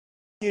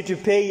You to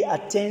pay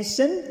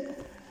attention.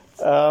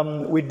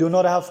 We do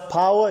not have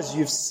power, as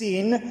you've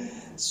seen,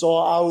 so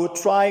I will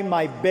try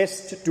my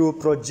best to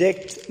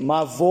project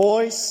my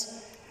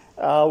voice.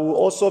 I will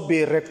also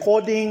be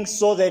recording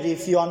so that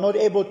if you are not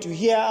able to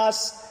hear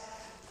us,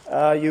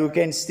 you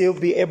can still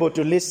be able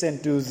to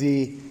listen to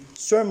the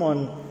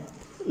sermon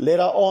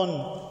later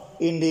on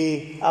in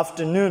the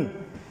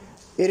afternoon.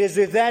 It is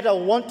with that I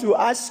want to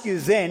ask you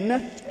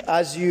then,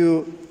 as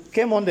you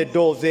came on the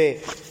door there,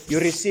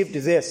 you received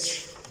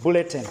this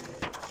bulletin.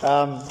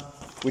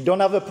 We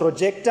don't have a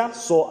projector,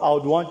 so I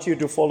would want you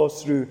to follow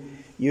through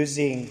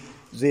using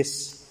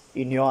this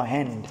in your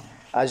hand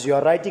as you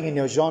are writing in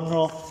your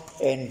journal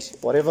and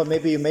whatever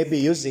maybe you may be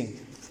using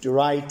to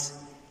write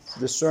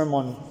the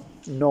sermon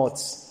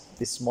notes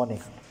this morning.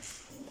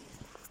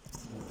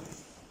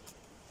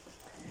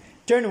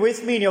 Turn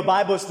with me in your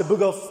Bibles to the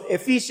book of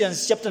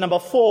Ephesians, chapter number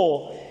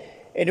 4,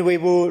 and we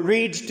will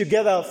read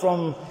together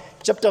from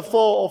chapter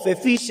 4 of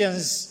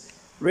Ephesians,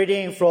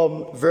 reading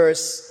from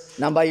verse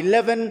number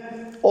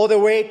 11 all the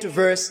way to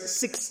verse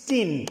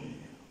 16.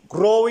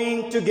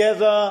 Growing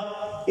together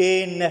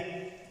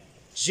in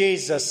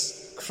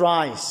Jesus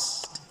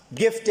Christ.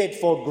 Gifted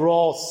for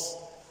growth.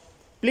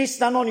 Please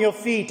stand on your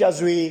feet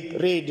as we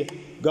read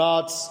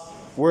God's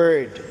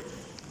word.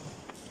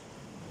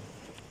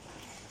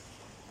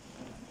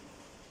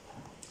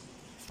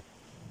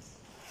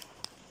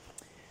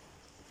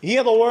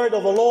 Hear the word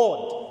of the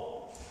Lord.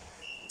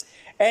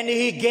 And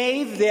he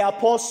gave the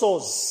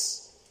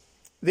apostles,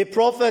 the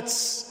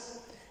prophets,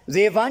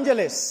 the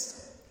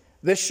evangelists,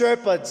 the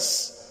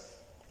shepherds,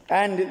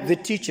 and the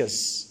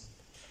teachers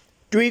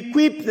to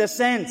equip the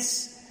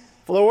saints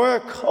for the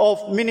work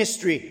of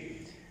ministry,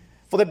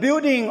 for the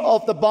building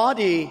of the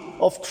body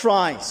of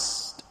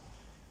Christ,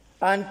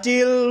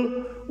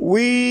 until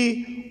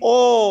we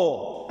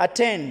all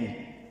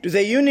attain to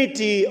the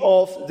unity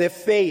of the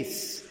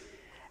faith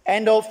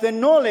and of the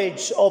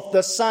knowledge of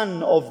the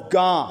Son of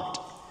God,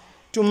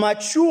 to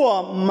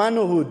mature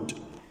manhood,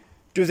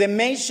 to the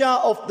measure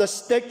of the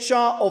stature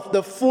of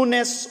the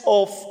fullness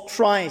of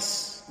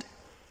Christ.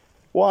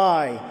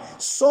 Why?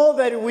 So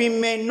that we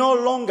may no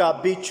longer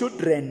be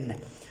children,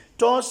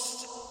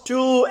 tossed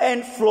to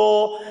and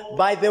fro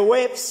by the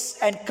waves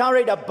and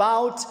carried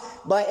about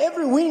by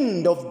every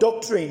wind of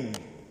doctrine,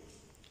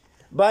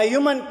 by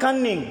human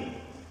cunning,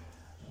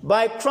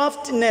 by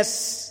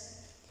craftiness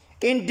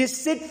in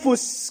deceitful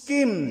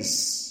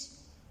schemes.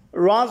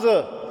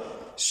 Rather,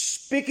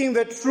 speaking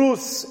the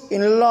truth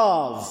in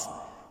love,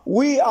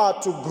 we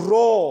are to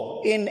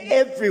grow in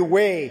every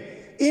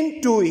way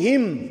into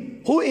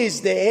Him who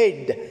is the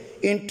head,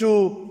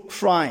 into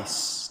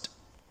Christ,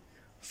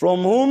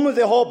 from whom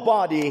the whole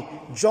body,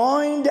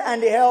 joined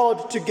and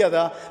held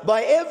together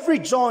by every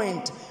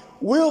joint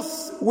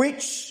with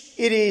which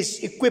it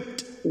is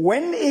equipped,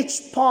 when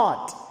each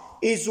part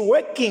is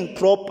working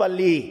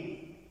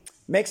properly,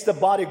 makes the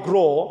body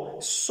grow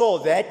so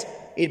that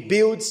it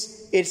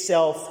builds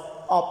itself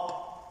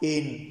up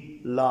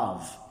in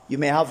love. You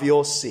may have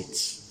your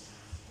seats.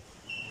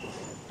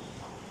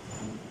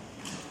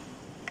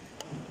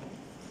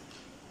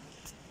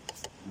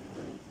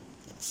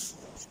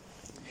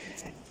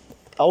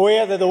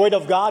 Aware that the word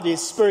of God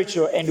is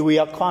spiritual and we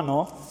are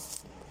carnal,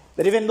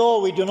 that even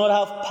though we do not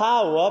have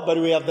power, but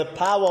we have the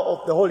power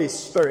of the Holy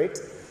Spirit,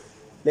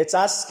 let's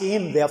ask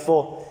Him,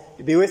 therefore,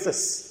 to be with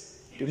us,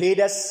 to lead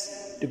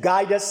us, to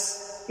guide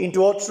us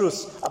into all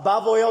truth.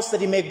 Above all else, that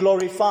He may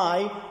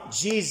glorify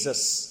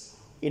Jesus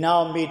in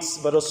our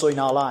midst, but also in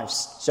our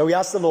lives. Shall we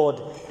ask the Lord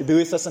to be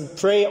with us and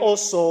pray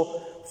also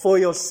for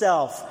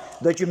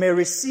yourself, that you may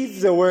receive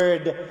the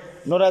word,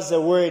 not as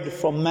a word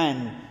from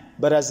man,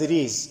 but as it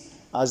is,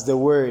 as the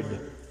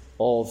word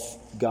of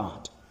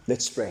God.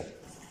 Let's pray.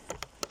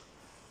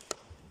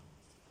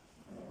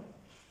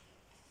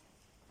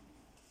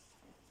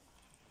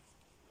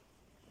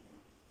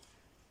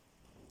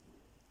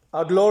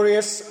 Our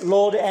glorious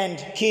Lord and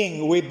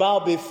King, we bow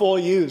before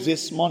you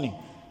this morning.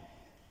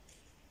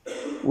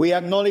 We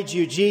acknowledge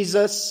you,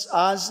 Jesus,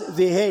 as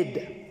the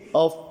head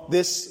of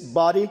this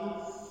body.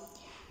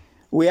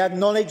 We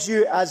acknowledge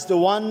you as the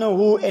one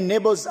who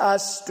enables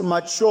us to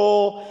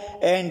mature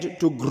and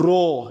to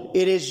grow.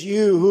 It is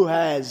you who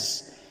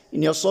has,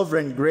 in your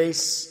sovereign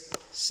grace,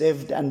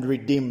 saved and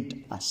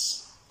redeemed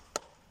us.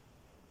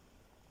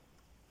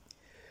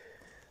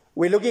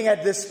 We're looking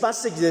at this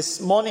passage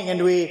this morning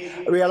and we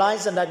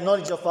realize and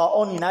acknowledge of our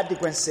own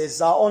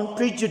inadequacies, our own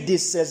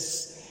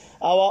prejudices,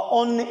 our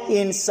own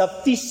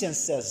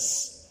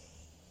insufficiencies.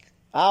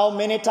 How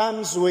many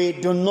times we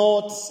do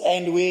not,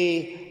 and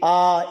we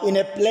are in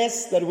a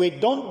place that we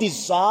don't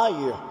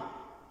desire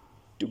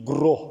to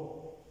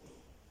grow.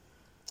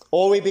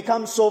 Or we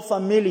become so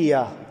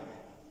familiar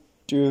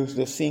to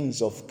the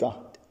things of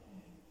God.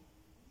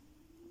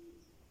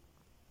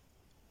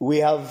 We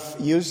have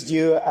used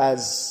you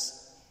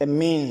as a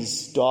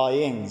means to our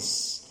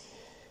ends.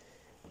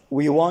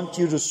 We want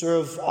you to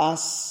serve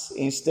us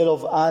instead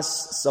of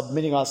us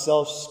submitting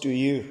ourselves to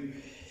you.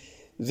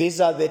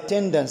 These are the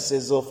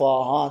tendencies of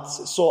our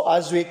hearts. So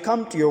as we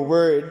come to your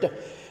word,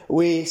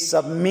 we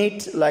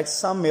submit like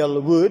Samuel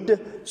would.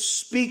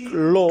 Speak,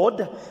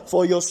 Lord,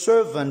 for your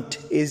servant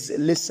is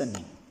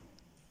listening.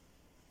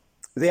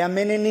 There are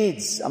many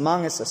needs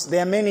among us.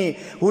 There are many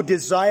who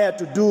desire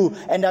to do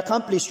and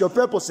accomplish your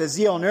purposes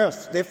here on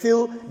earth. They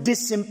feel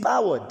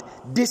disempowered,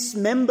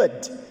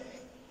 dismembered,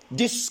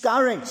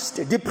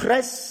 discouraged,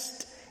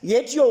 depressed.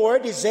 Yet your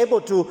word is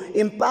able to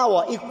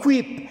empower,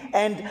 equip,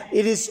 and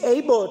it is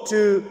able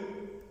to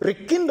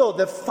rekindle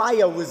the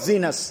fire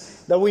within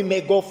us that we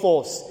may go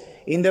forth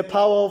in the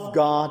power of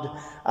God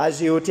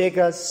as you take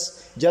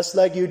us, just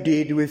like you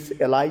did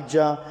with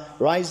Elijah.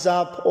 Rise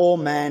up, O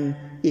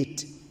man,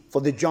 eat,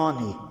 for the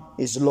journey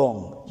is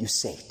long, you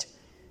said.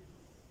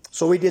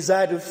 So we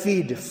desire to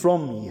feed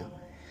from you.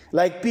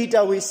 Like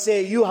Peter, we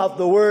say, you have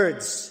the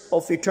words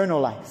of eternal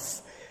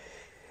life.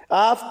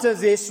 After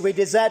this, we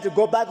desire to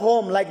go back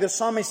home like the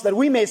psalmist, that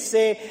we may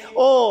say,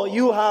 oh,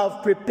 you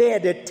have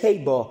prepared a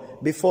table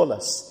before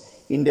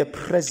us in the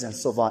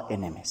presence of our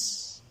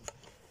enemies.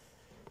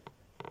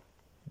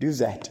 Do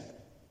that.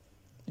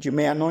 That you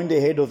may anoint the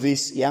head of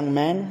this young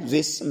man,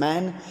 this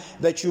man,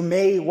 that you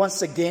may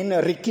once again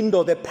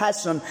rekindle the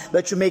passion,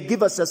 that you may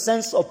give us a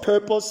sense of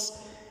purpose.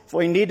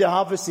 For indeed the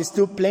harvest is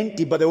too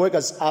plenty, but the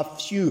workers are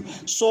few.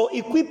 So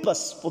equip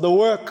us for the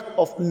work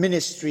of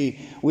ministry,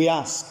 we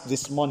ask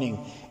this morning.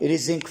 It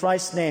is in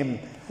Christ's name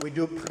we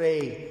do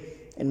pray.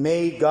 And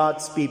may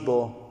God's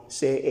people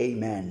say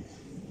amen.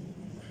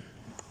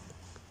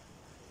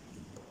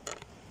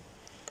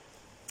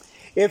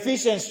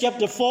 Ephesians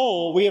chapter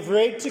 4, we have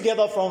read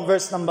together from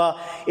verse number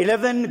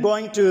 11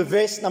 going to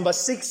verse number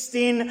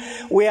 16.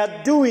 We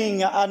are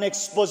doing an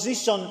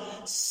exposition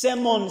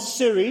sermon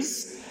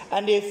series.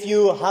 And if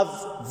you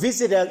have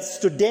visited us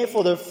today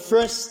for the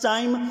first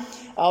time,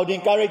 I would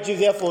encourage you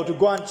therefore to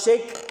go and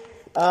check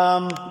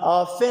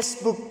our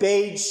Facebook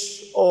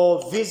page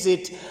or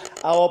visit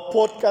our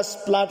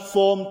podcast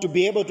platform to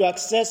be able to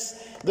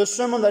access the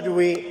sermon that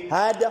we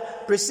had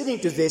preceding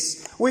to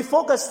this. We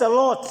focused a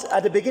lot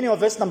at the beginning of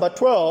verse number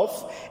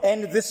 12,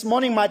 and this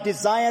morning my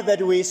desire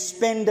that we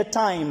spend the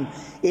time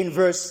in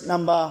verse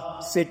number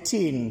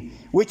 13,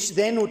 which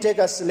then will take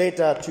us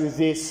later to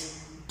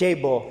this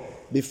table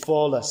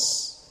before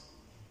us.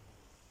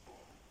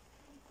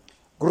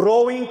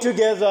 Growing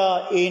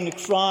together in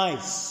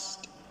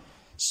Christ.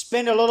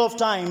 Spent a lot of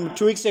time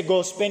 2 weeks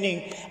ago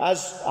spending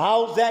as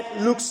how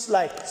that looks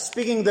like,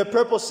 speaking the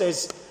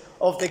purposes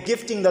of the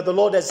gifting that the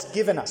Lord has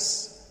given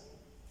us.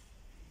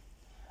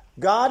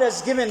 God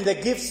has given the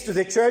gifts to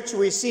the church,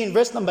 we see in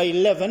verse number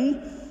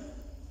 11.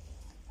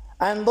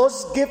 And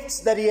those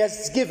gifts that he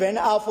has given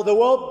are for the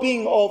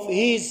well-being of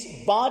his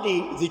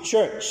body, the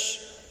church.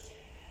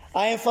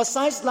 I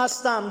emphasized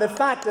last time the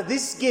fact that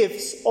these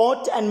gifts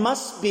ought and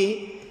must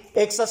be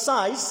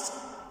exercised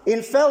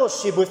in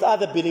fellowship with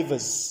other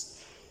believers.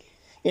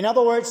 In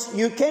other words,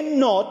 you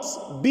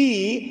cannot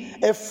be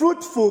a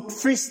fruitful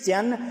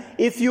Christian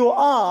if you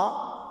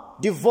are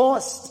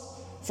divorced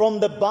from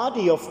the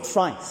body of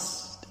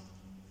Christ.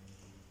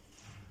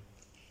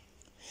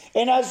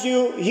 And as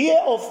you hear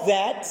of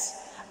that,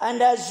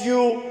 and as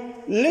you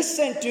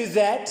listen to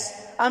that,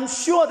 I'm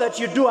sure that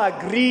you do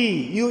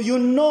agree. You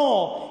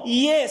know,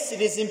 yes, it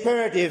is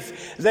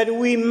imperative that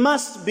we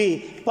must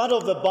be part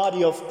of the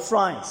body of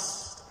Christ.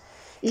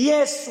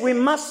 Yes, we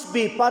must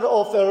be part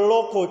of a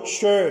local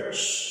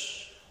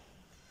church.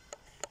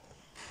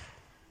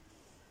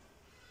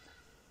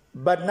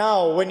 But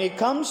now, when it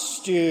comes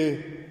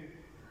to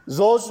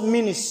those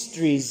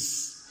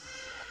ministries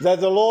that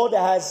the Lord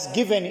has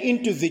given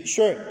into the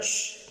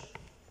church,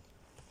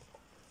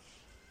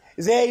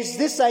 there is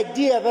this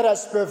idea that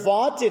has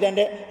perverted and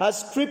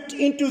has crept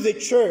into the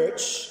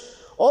church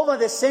over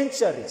the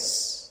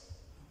centuries.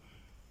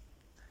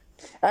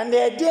 And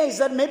the idea is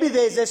that maybe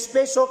there is a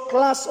special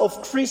class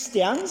of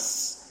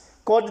Christians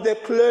called the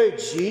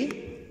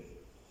clergy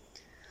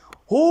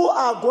who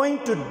are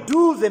going to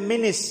do the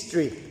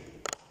ministry.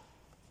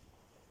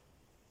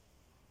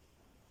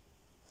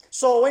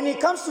 So when it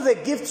comes to the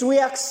gifts, we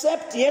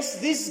accept, yes,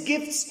 these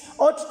gifts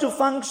ought to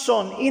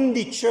function in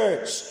the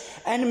church.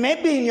 And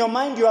maybe in your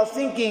mind you are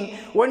thinking,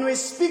 when we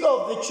speak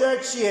of the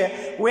church here,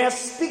 we are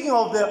speaking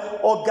of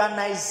the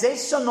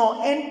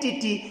organizational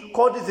entity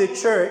called the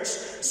church.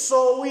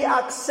 So we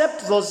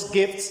accept those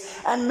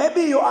gifts. And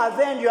maybe you are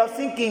there and you are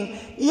thinking,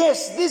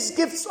 yes, these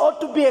gifts ought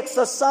to be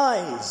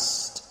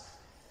exercised.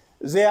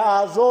 There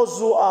are those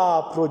who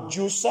are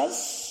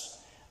producers,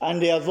 and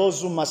there are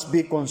those who must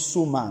be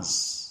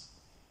consumers.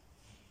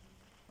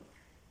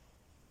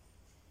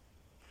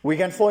 We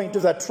can fall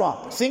into that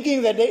trap,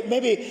 thinking that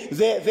maybe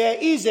there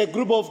is a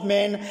group of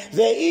men,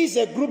 there is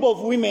a group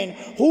of women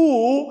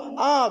who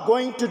are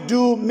going to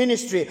do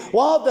ministry,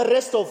 while the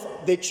rest of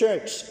the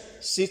church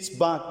sits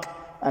back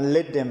and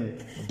let them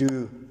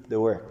do the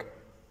work.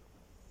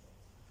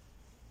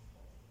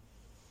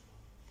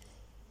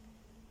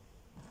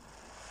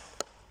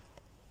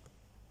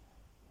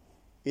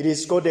 It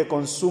is called a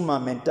consumer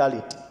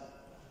mentality.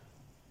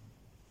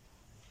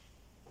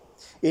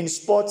 In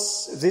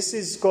sports, this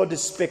is called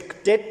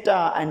spectator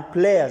and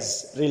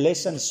players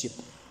relationship.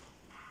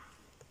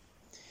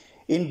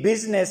 In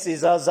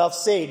businesses, as I've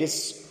said,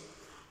 it's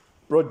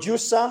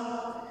producer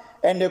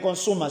and the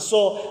consumer.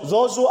 So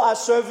those who are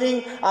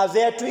serving are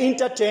there to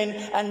entertain,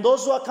 and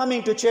those who are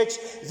coming to church,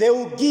 they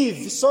will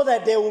give so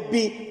that they will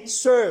be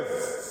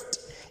served.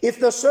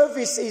 If the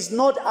service is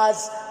not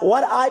as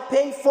what I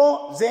pay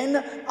for,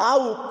 then I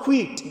will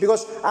quit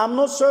because I'm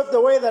not served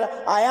the way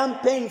that I am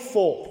paying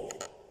for.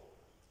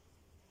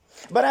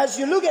 But as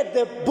you look at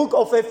the book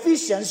of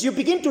Ephesians, you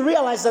begin to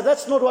realize that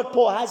that's not what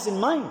Paul has in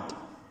mind.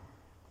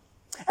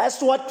 As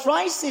to what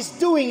Christ is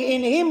doing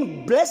in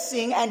him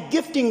blessing and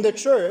gifting the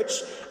church,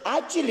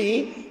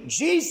 actually,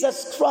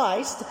 Jesus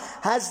Christ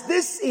has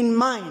this in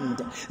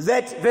mind,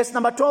 that verse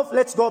number 12,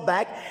 let's go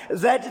back,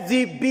 that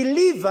the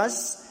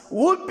believers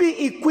would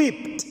be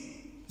equipped.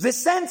 The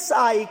saints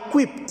are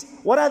equipped.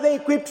 What are they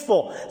equipped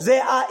for? They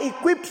are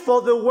equipped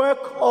for the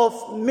work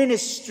of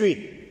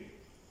ministry.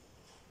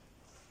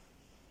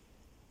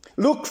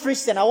 Look,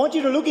 Christian, I want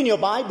you to look in your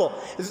Bible.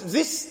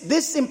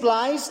 This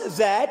implies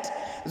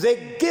that the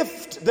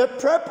gift, the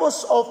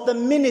purpose of the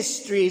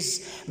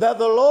ministries that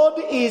the Lord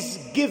is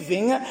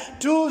giving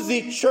to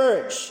the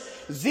church,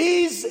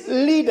 these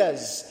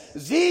leaders,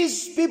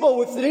 these people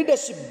with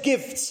leadership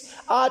gifts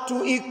are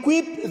to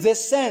equip the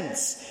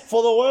saints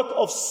for the work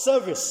of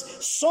service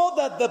so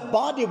that the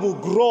body will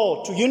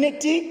grow to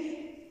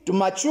unity, to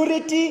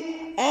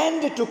maturity,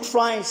 and to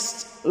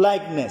Christ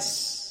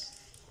likeness.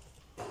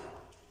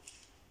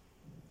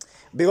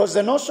 Because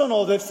the notion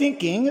or the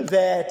thinking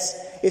that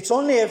it's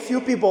only a few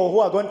people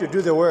who are going to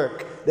do the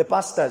work, the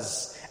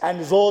pastors,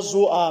 and those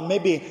who are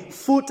maybe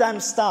full-time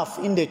staff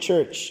in the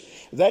church,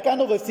 that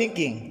kind of a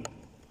thinking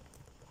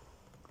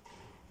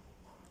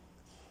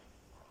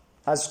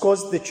has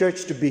caused the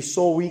church to be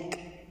so weak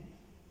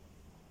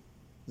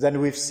than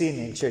we've seen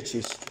in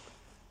churches.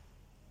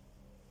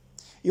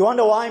 You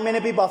wonder why many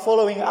people are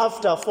following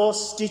after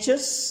false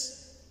teachers?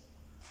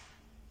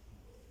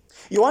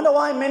 You wonder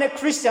why many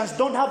Christians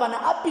don't have an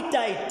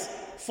appetite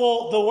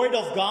for the Word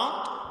of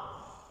God?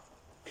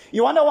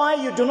 You wonder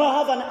why you do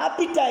not have an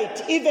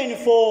appetite even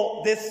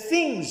for the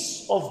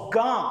things of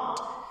God?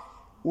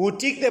 We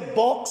tick the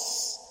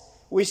box,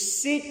 we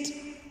sit,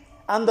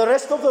 and the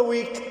rest of the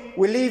week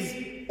we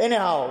live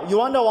anyhow. You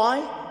wonder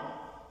why?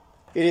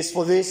 It is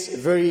for this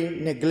very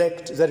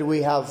neglect that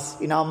we have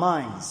in our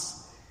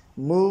minds,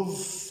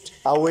 moved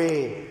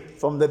away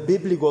from the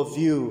biblical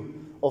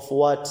view of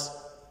what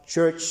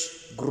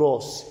church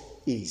growth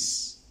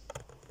is.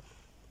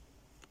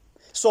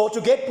 So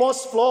to get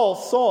Paul's flow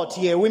of thought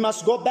here, we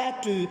must go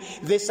back to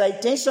the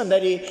citation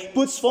that he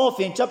puts forth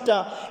in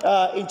chapter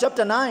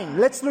 9.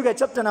 Let's look at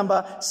chapter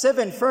number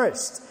 7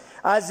 first.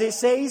 As he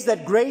says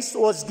that grace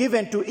was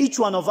given to each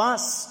one of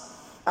us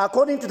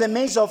according to the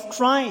measure of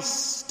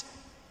Christ.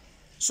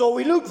 So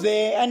we look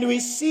there and we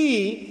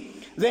see,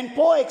 then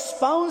Paul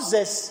expounds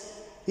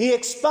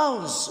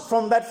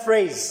from that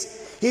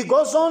phrase. He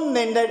goes on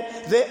then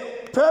that the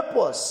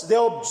purpose,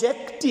 the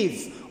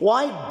objective,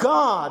 why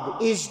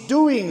God is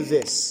doing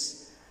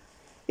this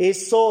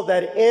is so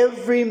that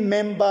every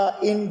member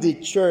in the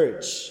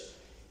church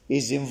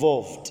is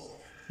involved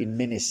in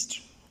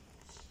ministry.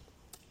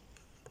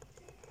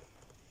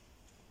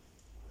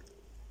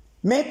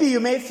 Maybe you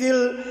may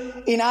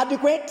feel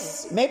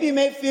inadequate, maybe you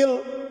may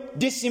feel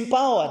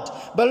disempowered,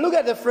 but look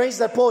at the phrase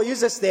that Paul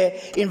uses there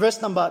in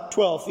verse number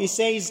 12. He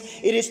says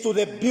it is to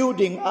the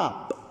building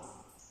up.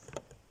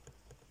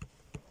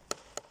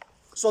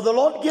 So the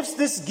Lord gives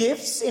these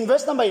gifts in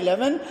verse number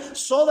 11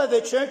 so that the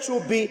church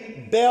will be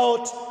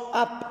built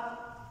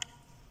up.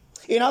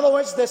 In other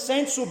words, the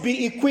saints will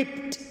be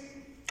equipped.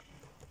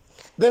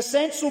 The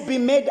saints will be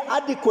made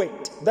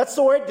adequate. That's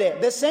the word there.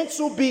 The saints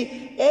will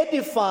be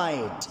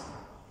edified.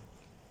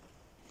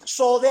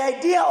 So the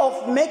idea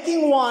of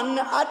making one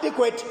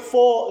adequate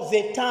for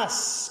the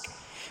task,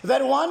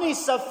 that one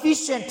is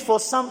sufficient for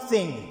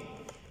something,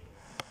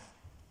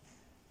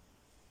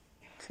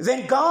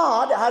 then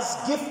God has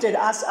gifted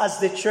us as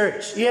the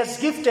church. He has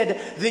gifted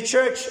the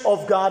church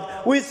of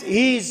God with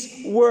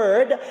His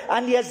word,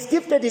 and He has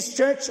gifted His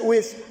church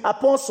with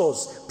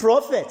apostles,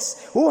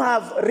 prophets, who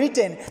have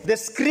written the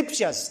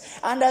scriptures.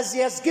 And as He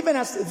has given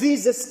us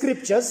these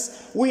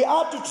scriptures, we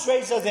are to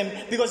treasure them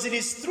because it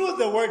is through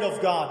the word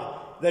of God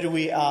that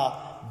we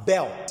are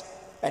built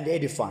and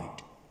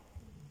edified.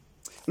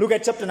 Look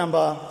at chapter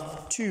number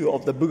 2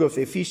 of the book of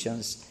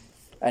Ephesians,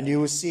 and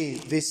you will see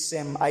this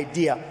same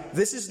idea.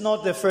 This is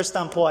not the first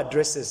time Paul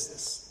addresses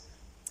this.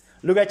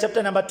 Look at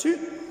chapter number 2.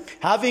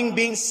 Having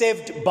been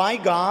saved by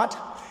God,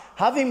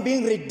 having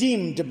been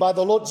redeemed by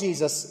the Lord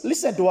Jesus.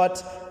 Listen to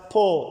what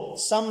Paul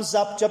sums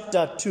up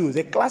chapter 2,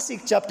 the classic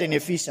chapter in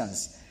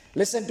Ephesians.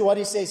 Listen to what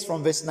he says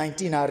from verse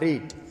 19. I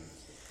read.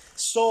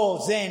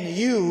 So then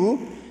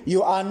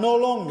you are no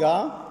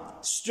longer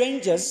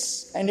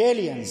strangers and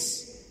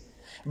aliens,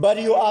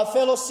 but you are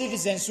fellow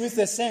citizens with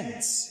the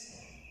saints.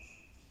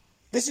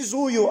 This is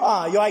who you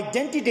are. Your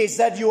identity is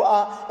that you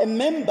are a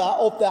member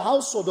of the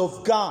household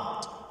of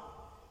God.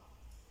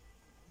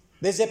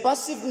 There's a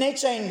passive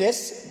nature in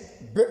this.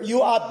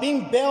 You are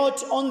being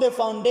built on the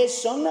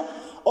foundation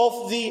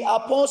of the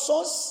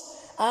apostles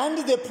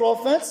and the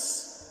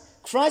prophets,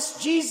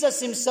 Christ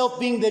Jesus himself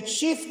being the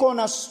chief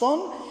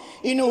cornerstone,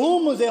 in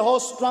whom the whole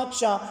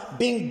structure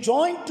being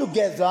joined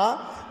together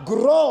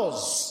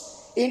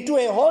grows into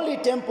a holy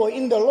temple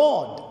in the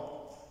Lord.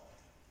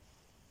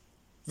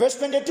 Verse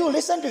 22,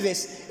 listen to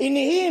this. In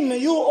him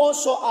you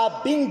also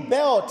are being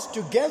built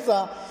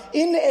together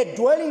in a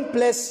dwelling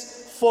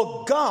place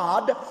for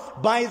God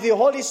by the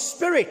Holy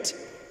Spirit.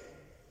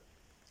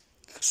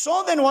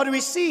 So then what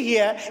we see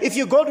here, if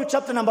you go to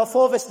chapter number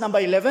 4, verse number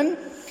 11,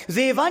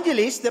 the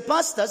evangelists, the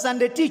pastors, and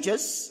the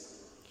teachers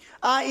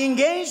are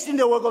engaged in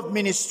the work of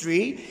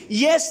ministry.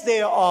 Yes,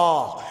 they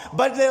are.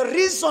 But the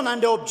reason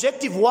and the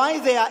objective why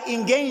they are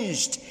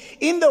engaged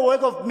in the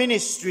work of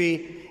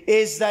ministry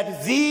is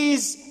that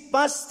these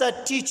pastor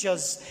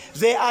teachers,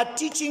 they are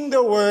teaching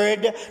the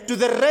word to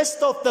the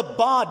rest of the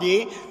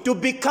body to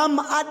become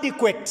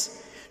adequate,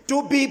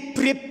 to be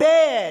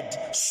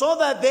prepared so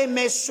that they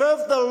may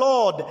serve the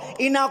Lord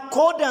in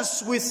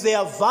accordance with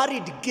their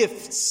varied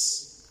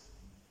gifts.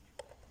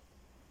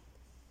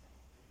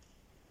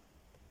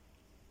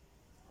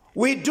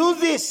 We do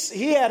this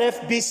here at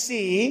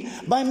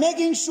FBC by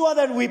making sure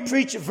that we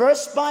preach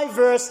verse by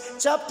verse,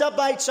 chapter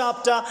by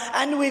chapter,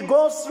 and we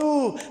go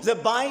through the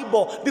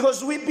Bible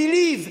because we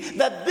believe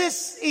that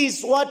this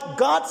is what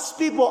God's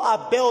people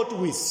are built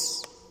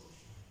with.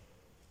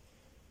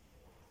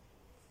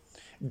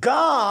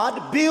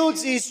 God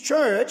builds his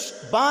church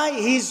by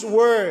his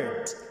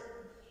word.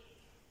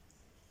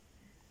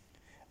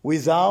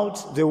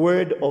 Without the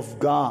word of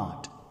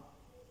God,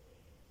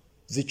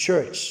 the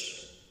church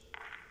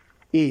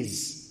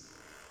is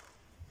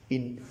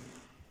inadequate.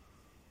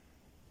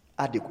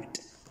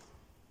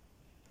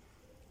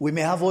 We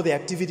may have all the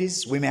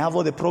activities, we may have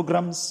all the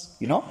programs,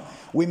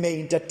 we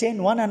may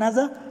entertain one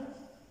another,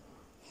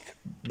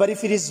 but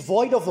if it is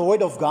void of the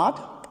word of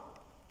God,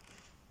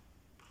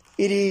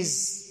 it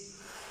is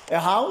a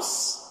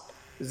house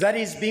that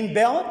is being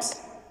built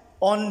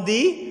on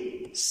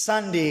the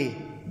sandy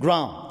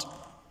ground.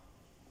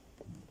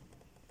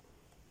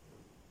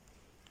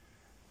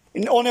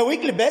 On a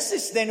weekly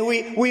basis, then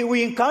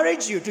we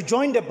encourage you to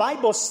join the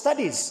Bible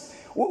studies.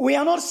 We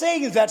are not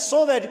saying that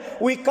so that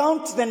we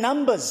count the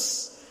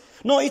numbers.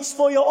 No, it's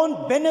for your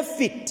own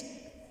benefit.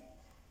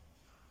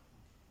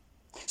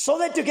 So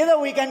that together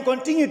we can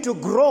continue to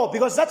grow,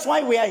 because that's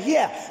why we are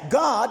here.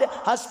 God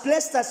has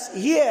placed us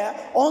here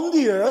on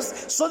the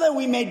earth so that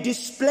we may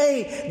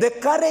display the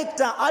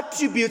character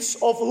attributes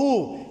of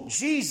who?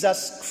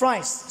 Jesus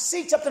Christ.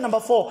 See chapter number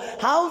 4,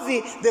 how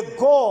the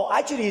goal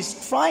actually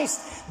is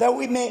Christ, that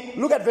we may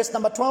look at verse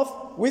number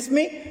 12 with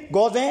me.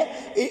 Go there.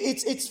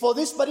 It's for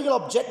this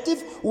particular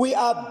objective. We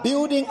are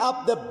building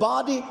up the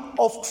body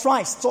of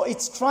Christ. So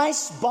it's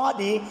Christ's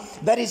body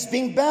that is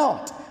being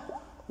built.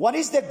 What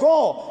is the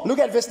goal? Look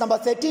at verse number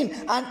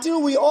 13.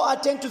 Until we all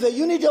attain to the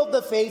unity of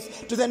the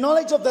faith, to the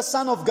knowledge of the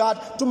Son of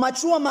God, to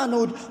mature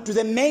manhood, to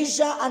the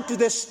measure and to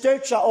the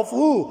stature of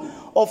who?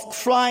 Of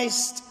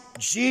Christ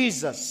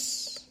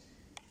Jesus.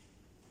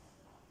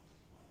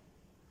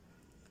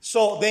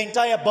 So the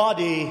entire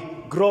body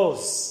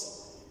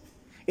grows.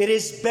 It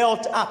is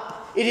built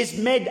up. It is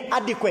made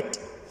adequate.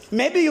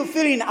 Maybe you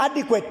feel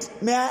inadequate.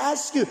 May I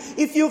ask you,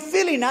 if you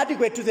feel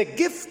inadequate to the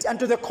gift and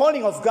to the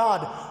calling of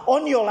God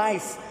on your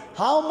life,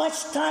 how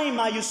much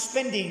time are you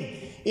spending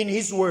in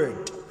his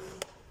word?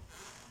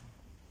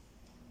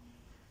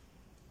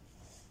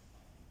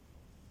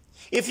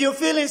 If you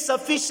feel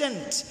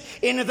insufficient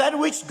in that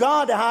which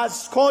God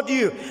has called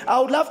you, I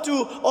would love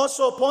to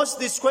also pose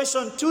this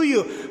question to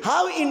you.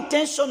 How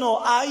intentional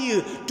are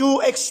you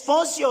to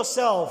expose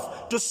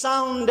yourself to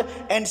sound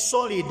and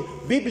solid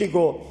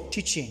biblical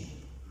teaching?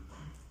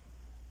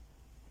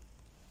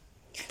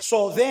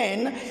 So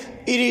then,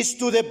 it is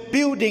to the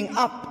building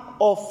up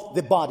of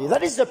the body.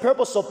 That is the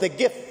purpose of the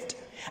gift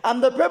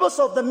and the purpose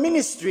of the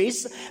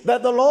ministries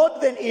that the Lord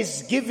then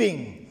is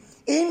giving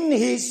in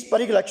his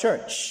particular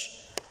church.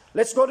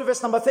 Let's go to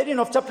verse number 13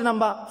 of chapter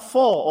number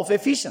 4 of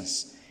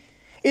Ephesians.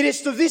 It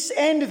is to this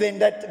end then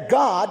that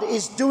God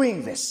is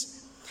doing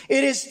this.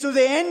 It is to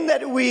the end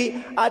that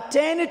we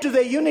attain to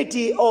the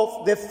unity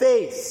of the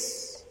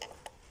faith.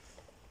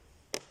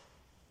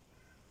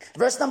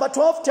 Verse number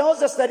 12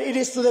 tells us that it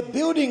is to the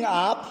building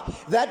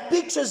up. That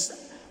pictures,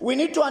 we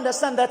need to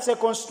understand that's a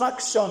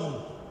construction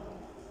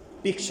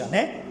picture.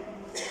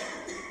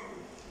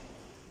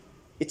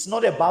 It's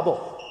not a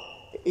bubble.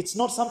 It's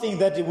not something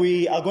that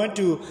we are going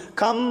to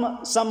come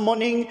some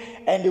morning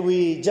and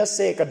we just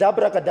say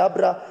kadabra,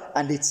 kadabra,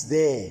 and it's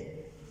there.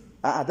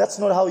 That's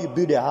not how you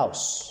build a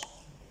house.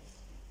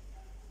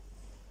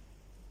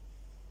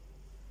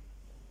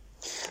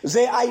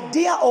 The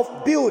idea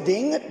of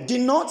building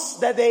denotes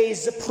that there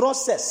is a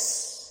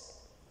process.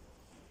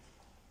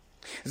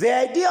 The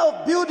idea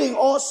of building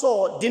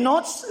also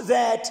denotes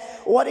that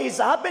what is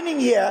happening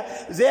here,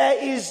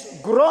 there is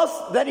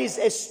growth that is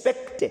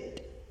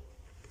expected.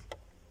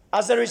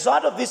 As a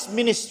result of this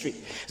ministry,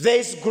 there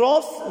is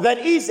growth that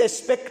is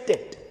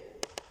expected.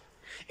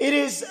 It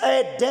is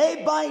a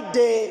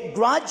day-by-day,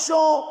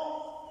 gradual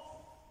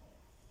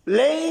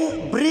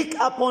laying brick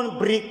upon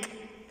brick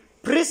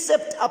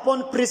precept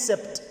upon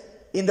precept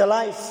in the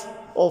life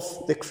of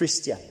the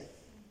Christian.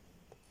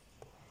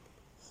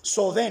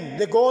 So then,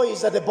 the goal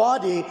is that the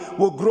body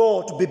will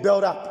grow to be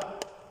built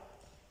up.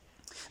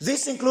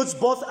 This includes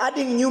both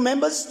adding new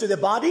members to the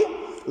body,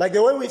 like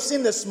the way we've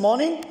seen this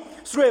morning,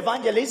 through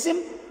evangelism,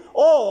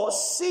 or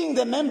seeing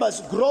the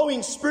members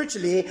growing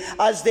spiritually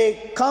as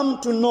they come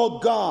to know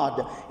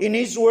God in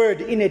His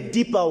Word in a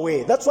deeper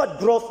way. That's what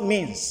growth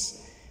means.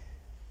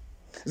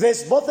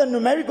 There's both a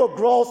numerical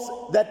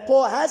growth that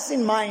Paul has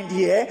in mind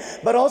here,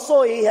 but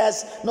also he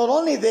has not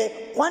only the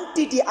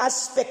quantity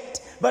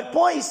aspect, but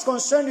Paul is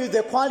concerned with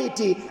the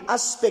quality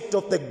aspect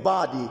of the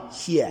body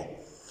here.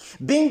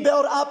 Being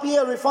built up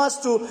here refers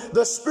to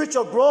the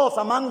spiritual growth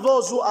among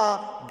those who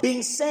are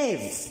being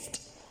saved.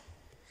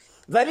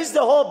 That is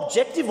the whole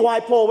objective why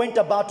Paul went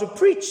about to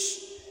preach.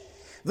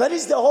 That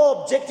is the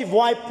whole objective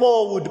why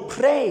Paul would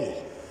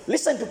pray.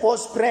 Listen to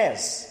Paul's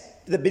prayers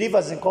to the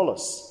believers in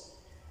Colossus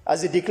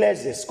as he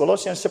declares this.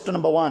 Colossians chapter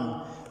number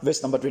 1,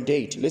 verse number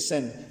 28.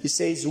 Listen, he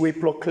says, we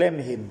proclaim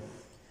him,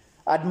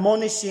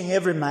 admonishing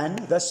every man,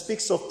 that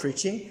speaks of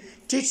preaching,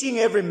 teaching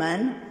every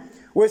man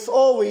with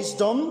all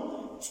wisdom,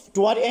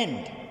 to what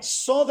end?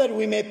 So that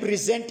we may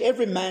present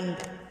every man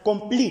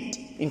complete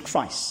in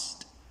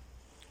Christ.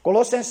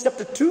 Colossians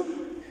chapter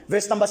 2,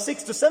 verse number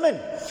 6 to 7.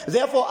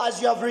 Therefore, as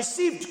you have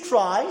received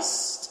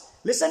Christ,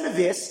 listen to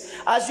this,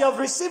 as you have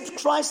received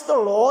Christ the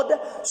Lord,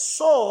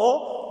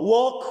 so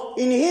walk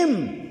in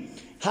him,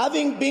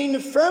 having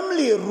been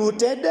firmly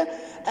rooted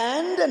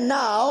and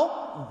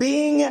now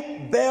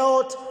being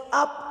built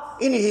up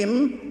in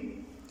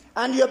him,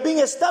 and you are being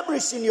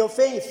established in your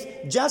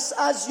faith, just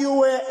as you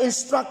were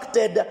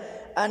instructed,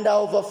 and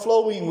are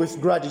overflowing with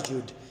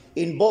gratitude.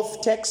 In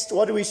both texts,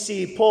 what do we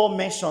see? Paul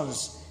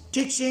mentions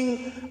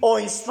teaching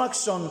or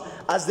instruction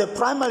as the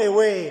primary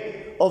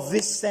way of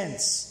this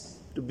sense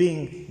to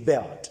being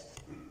built.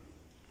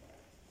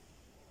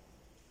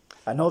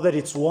 I know that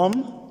it's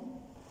warm,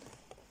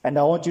 and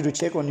I want you to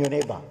check on your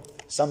neighbor.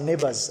 Some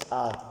neighbors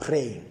are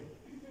praying.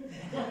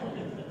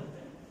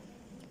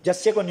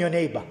 Just check on your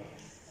neighbor.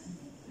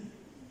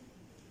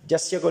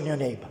 Just check on your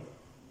neighbor.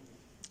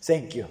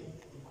 Thank you.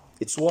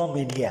 It's warm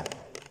in here.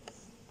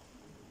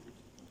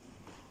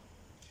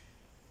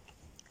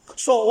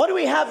 So what do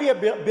we have here,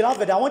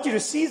 beloved? I want you to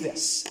see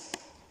this.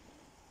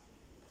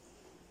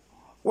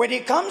 When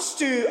it comes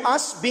to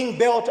us being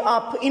built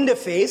up in the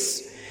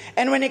faith,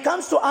 and when it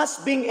comes to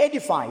us being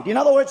edified, in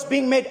other words,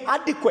 being made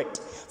adequate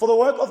for the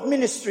work of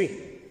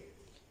ministry,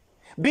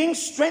 being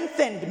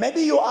strengthened.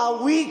 Maybe you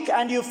are weak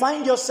and you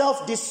find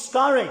yourself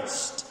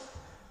discouraged.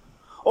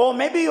 Or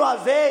maybe you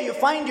are there, you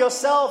find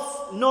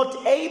yourself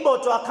not able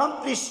to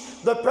accomplish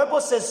the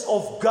purposes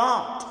of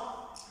God.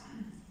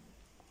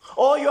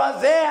 Or you are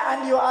there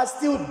and you are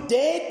still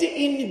dead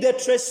in the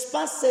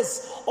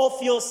trespasses of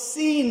your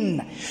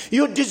sin.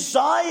 You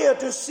desire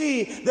to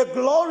see the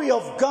glory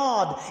of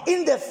God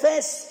in the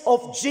face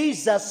of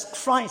Jesus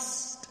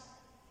Christ.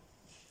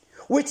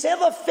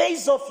 Whichever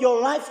phase of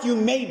your life you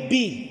may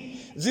be,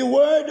 the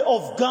Word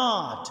of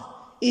God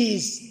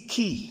is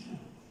key.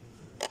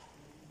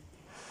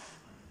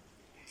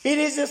 It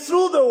is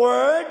through the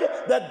Word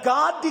that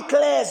God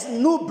declares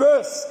new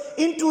birth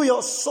into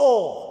your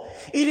soul.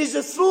 It is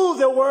through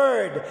the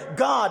Word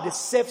God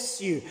saves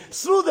you.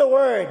 Through the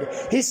Word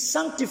He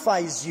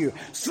sanctifies you.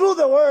 Through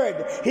the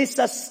Word He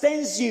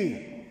sustains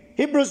you.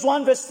 Hebrews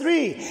 1 verse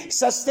 3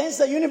 sustains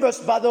the universe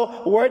by the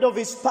word of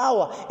His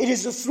power. It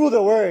is through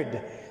the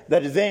Word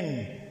that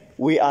then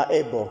we are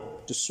able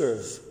to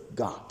serve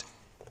God.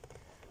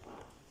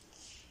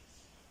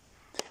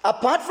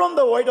 Apart from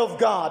the Word of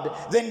God,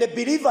 then the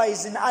believer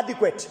is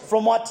inadequate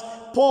from what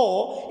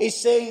Paul is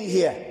saying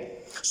here.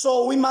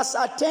 So we must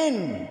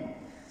attending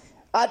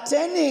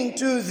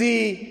to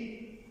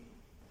the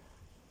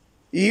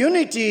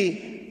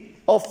unity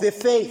of the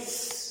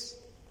faith.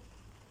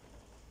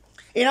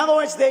 In other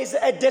words, there is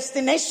a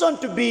destination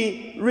to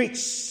be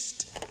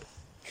reached.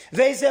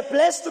 There is a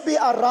place to be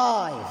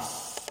arrived.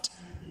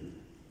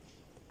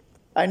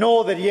 I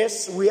know that,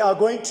 yes, we are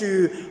going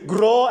to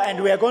grow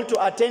and we are going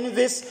to attain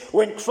this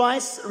when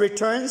Christ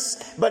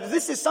returns, but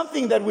this is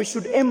something that we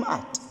should aim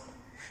at.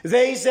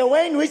 There is a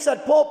way in which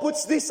that Paul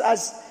puts this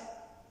as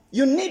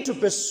you need to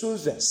pursue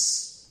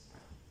this.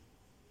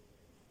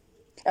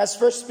 As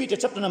 1 Peter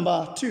chapter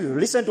number 2,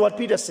 listen to what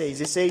Peter says.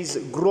 He says,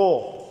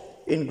 grow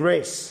in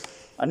grace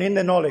and in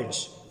the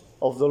knowledge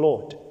of the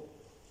Lord.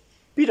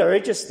 Peter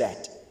urges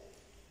that.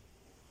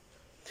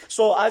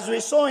 So as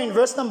we saw in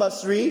verse number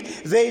 3,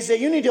 there is a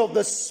unity of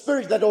the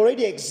Spirit that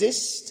already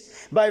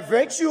exists. By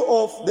virtue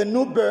of the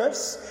new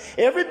birth,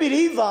 every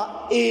believer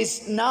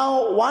is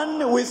now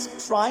one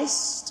with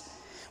Christ.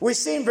 We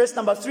see in verse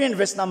number 3 and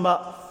verse number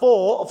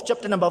 4 of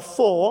chapter number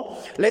 4.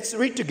 Let's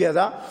read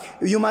together.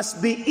 You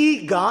must be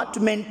eager to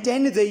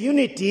maintain the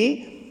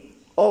unity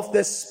of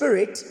the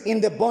Spirit in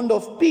the bond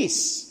of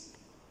peace.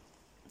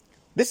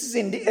 This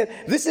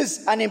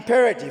is an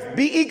imperative.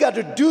 Be eager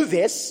to do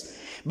this.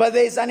 But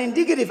there is an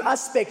indicative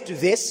aspect to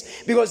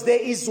this, because there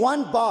is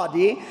one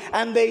body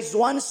and there is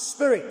one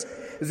Spirit.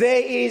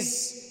 There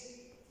is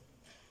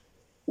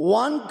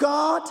one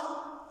God,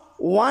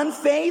 one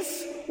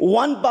faith,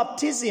 one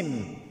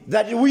baptism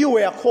that we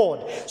were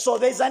called. So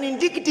there's an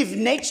indicative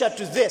nature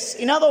to this.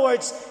 In other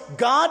words,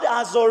 God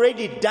has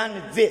already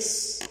done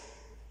this.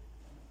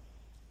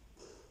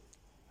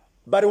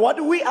 But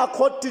what we are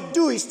called to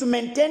do is to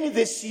maintain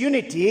this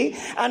unity,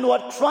 and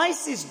what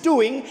Christ is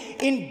doing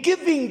in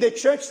giving the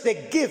church the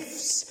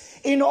gifts.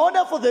 In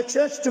order for the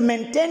church to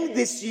maintain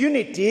this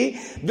unity,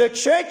 the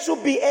church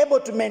will be able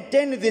to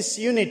maintain this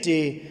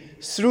unity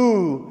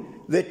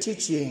through the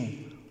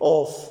teaching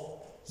of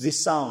the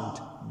sound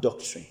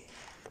doctrine.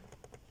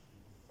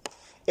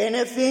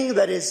 Anything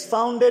that is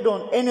founded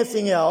on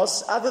anything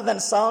else other than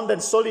sound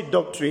and solid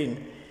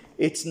doctrine,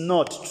 it's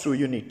not true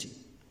unity.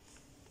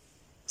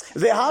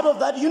 The heart of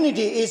that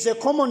unity is a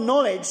common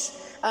knowledge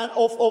and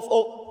of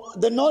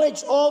the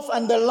knowledge of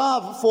and the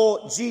love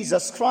for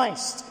Jesus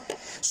Christ.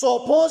 So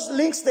Paul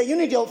links the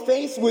unity of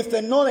faith with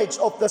the knowledge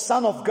of the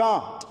Son of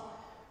God.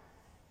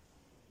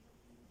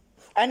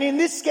 And in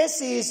this case,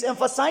 he is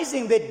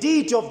emphasizing the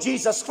deity of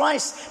Jesus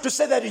Christ to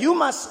say that you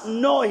must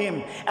know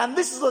him. And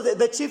this is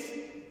the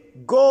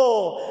chief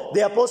goal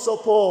the Apostle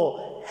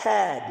Paul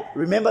had.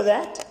 Remember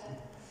that?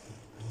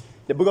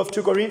 The book of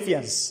 2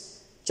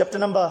 Corinthians, chapter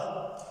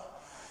number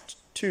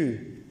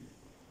 2,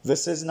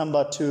 verses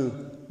number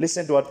 2.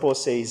 Listen to what Paul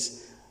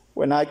says.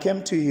 When I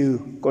came to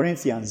you,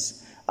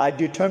 Corinthians, I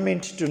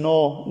determined to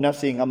know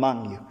nothing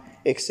among you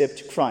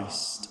except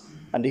Christ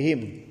and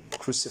him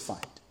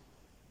crucified.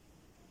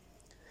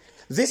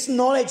 This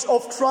knowledge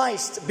of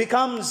Christ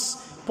becomes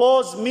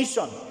Paul's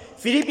mission.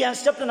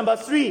 Philippians chapter number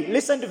 3,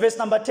 listen to verse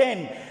number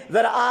 10.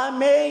 That I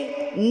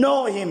may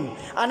know him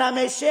and I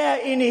may share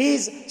in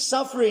his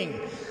suffering,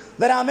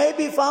 that I may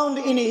be found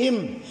in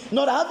him,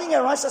 not having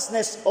a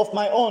righteousness of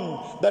my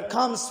own that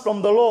comes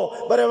from the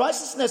law, but a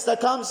righteousness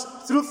that comes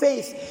through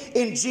faith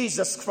in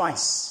Jesus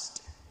Christ.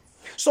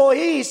 So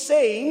he is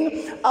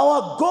saying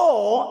our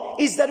goal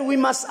is that we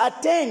must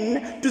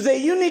attain to the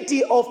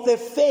unity of the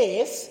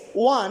faith,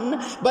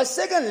 one, but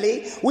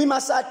secondly, we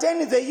must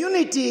attain the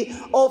unity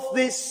of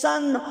the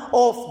Son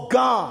of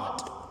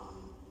God.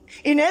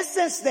 In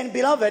essence, then,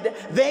 beloved,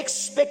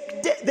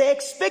 the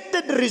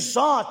expected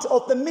result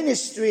of the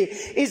ministry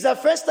is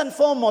that first and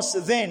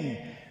foremost, then,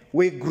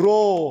 we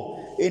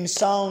grow in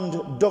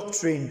sound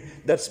doctrine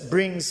that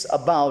brings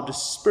about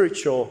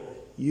spiritual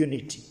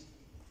unity.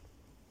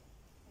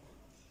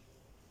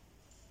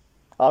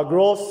 Our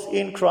growth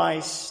in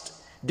Christ,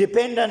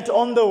 dependent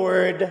on the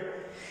Word,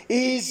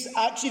 is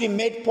actually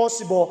made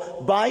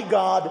possible by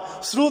God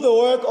through the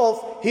work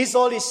of His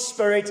Holy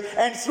Spirit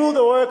and through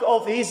the work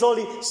of His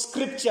Holy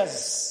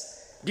Scriptures.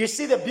 Do you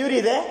see the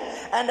beauty there?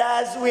 And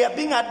as we are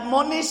being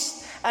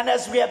admonished and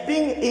as we are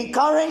being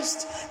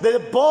encouraged,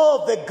 the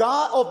goal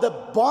of the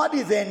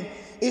body then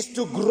is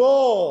to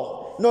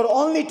grow not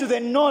only to the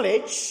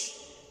knowledge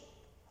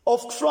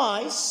of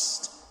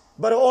Christ,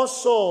 but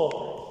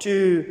also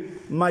to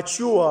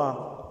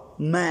mature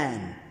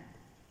man.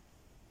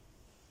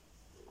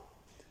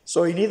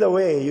 So in either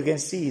way, you can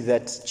see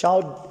that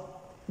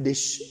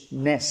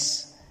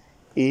childishness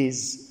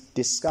is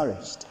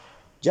discouraged.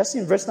 Just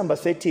in verse number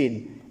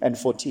 13 and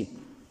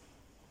 14.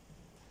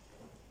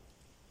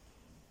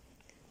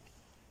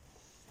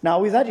 Now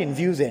with that in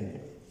view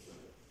then,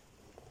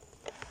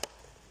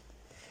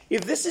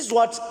 if this is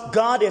what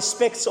God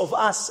expects of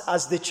us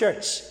as the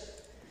church,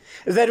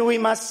 that we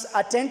must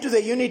attend to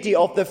the unity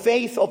of the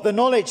faith, of the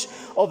knowledge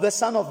of the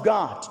Son of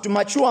God, to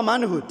mature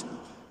manhood.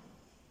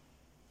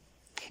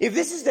 If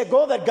this is the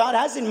goal that God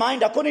has in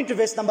mind, according to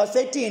verse number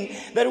 13,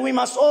 that we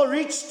must all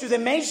reach to the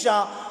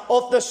measure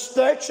of the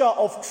stature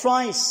of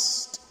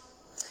Christ.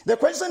 The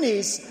question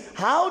is,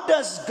 how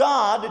does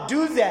God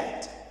do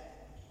that?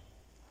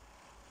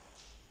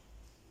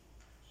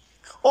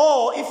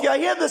 Or if you are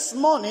here this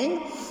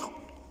morning,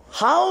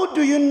 how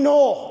do you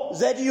know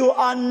that you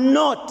are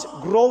not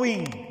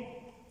growing?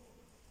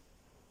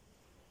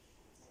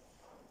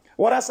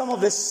 What are some of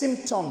the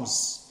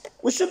symptoms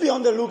we should be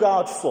on the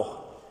lookout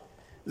for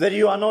that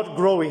you are not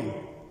growing?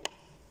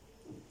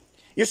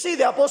 You see,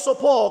 the Apostle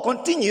Paul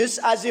continues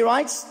as he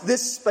writes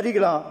this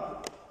particular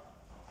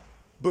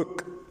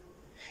book.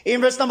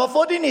 In verse number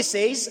 14 he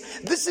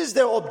says, this is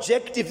the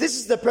objective, this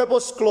is the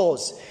purpose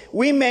clause.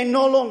 We may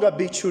no longer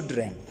be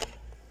children.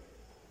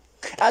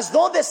 As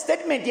though the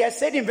statement he has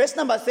said in verse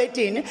number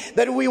 13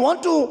 that we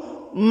want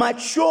to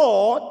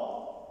mature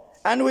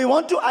and we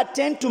want to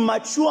attend to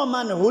mature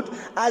manhood,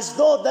 as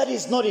though that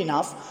is not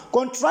enough.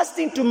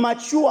 Contrasting to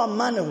mature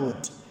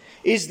manhood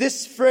is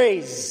this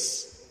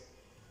phrase,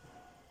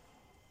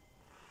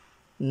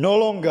 no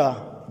longer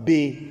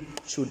be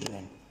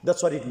children.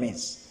 That's what it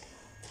means.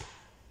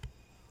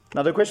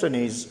 Now the question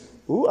is,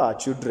 who are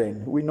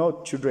children? We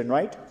know children,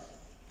 right?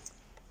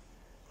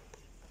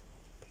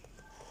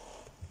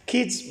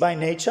 Kids by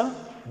nature,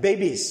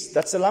 babies.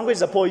 That's the language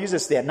that Paul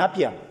uses there,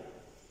 napia.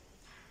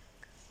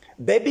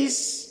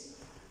 Babies,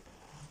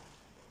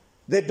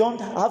 they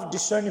don't have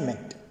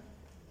discernment.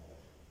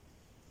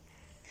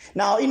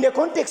 Now, in the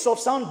context of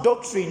sound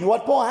doctrine,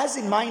 what Paul has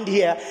in mind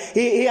here,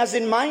 he has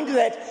in mind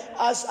that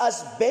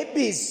as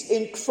babies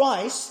in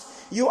Christ,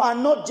 you are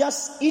not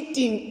just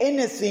eating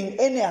anything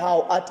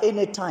anyhow at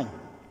any time.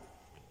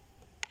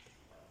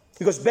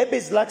 Because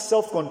babies lack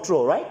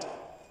self-control, right?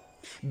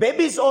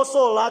 Babies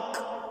also lack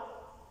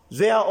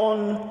their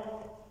own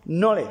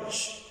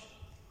knowledge.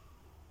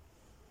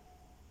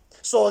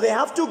 So they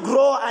have to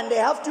grow and they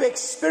have to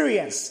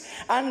experience.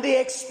 And the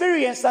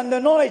experience and the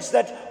knowledge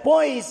that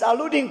Paul is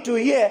alluding to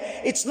here,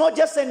 it's not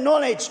just a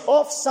knowledge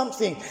of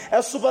something,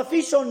 a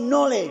superficial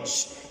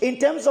knowledge in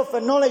terms of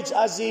a knowledge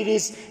as it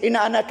is in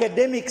an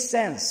academic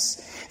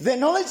sense. The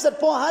knowledge that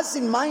Paul has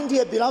in mind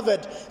here,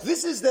 beloved,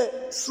 this is the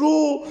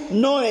true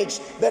knowledge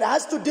that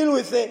has to deal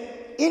with the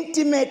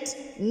intimate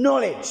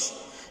knowledge.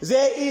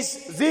 There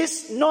is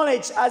this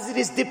knowledge as it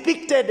is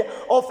depicted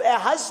of a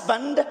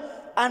husband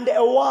and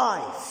a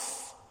wife.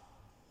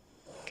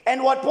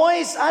 And what Paul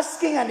is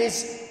asking and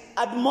is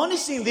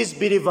admonishing these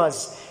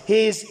believers,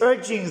 he is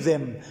urging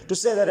them to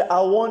say that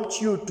I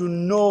want you to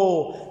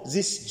know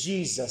this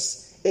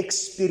Jesus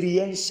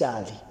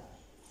experientially.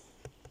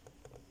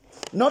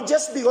 Not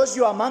just because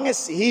you are among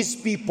his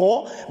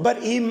people,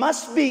 but he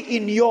must be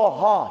in your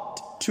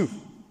heart too.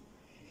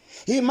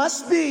 He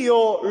must be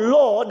your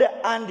Lord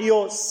and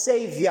your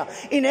Savior.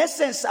 In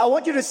essence, I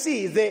want you to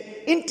see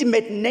the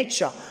intimate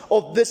nature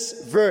of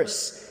this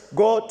verse.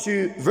 Go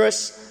to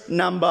verse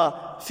number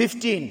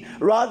 15.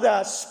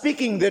 Rather,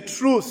 speaking the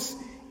truth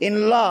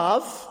in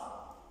love,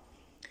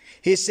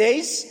 he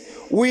says,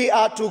 we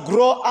are to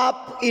grow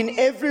up in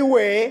every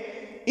way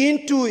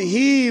into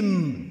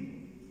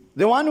him,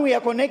 the one we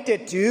are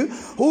connected to,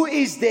 who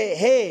is the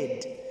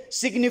head,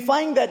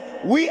 signifying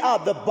that we are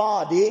the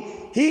body,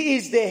 he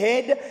is the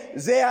head.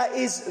 There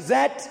is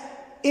that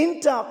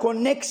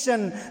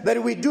interconnection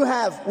that we do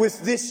have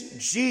with this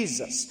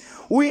Jesus.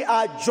 We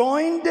are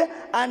joined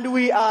and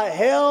we are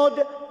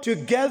held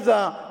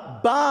together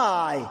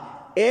by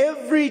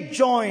every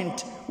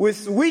joint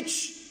with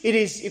which it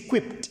is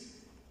equipped.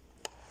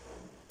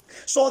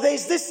 So there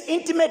is this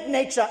intimate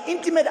nature,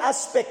 intimate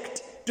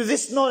aspect to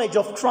this knowledge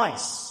of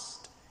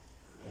Christ.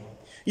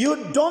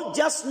 You don't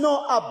just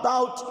know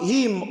about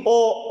him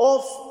or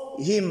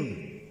of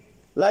him,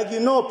 like you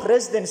know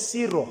President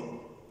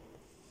Cyril.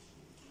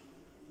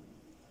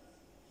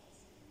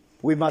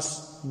 We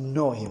must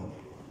know him.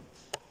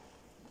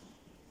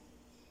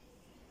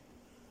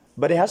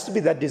 But it has to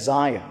be that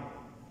desire.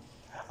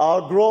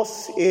 Our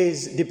growth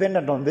is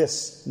dependent on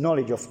this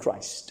knowledge of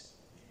Christ.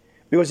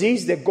 Because he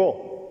is the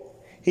goal.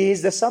 He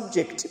is the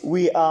subject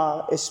we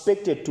are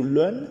expected to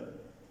learn.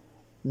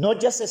 Not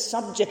just a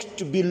subject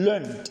to be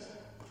learned.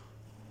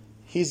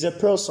 He's a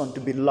person to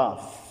be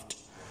loved.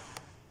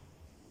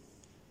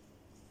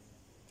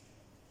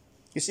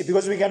 You see,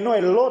 because we can know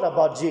a lot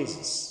about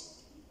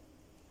Jesus,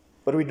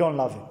 but we don't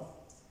love him.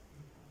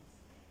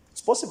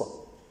 It's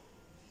possible.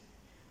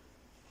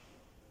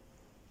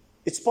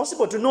 It's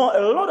possible to know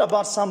a lot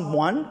about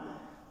someone,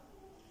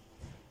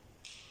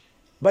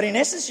 but in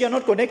essence, you're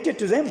not connected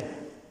to them.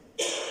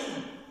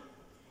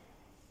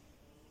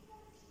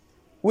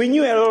 We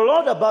knew a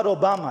lot about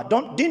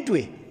Obama, didn't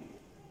we?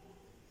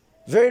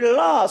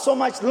 So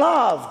much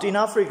loved in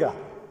Africa.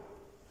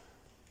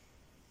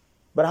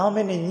 But how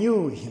many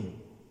knew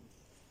him?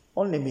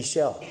 Only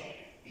Michelle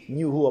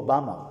knew who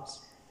Obama was.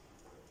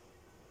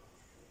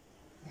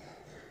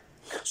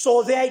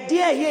 So the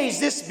idea here is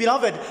this,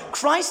 beloved.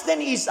 Christ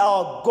then is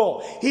our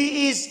goal.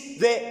 He is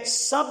the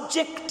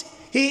subject.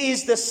 He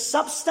is the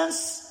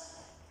substance.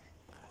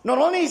 Not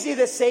only is he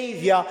the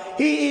Savior,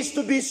 he is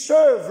to be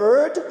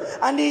served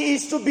and he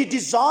is to be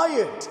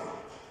desired.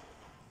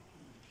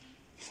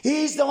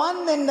 He is the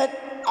one then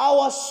that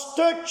our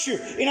stature,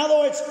 in other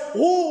words,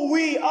 who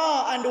we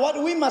are and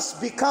what we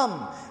must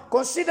become.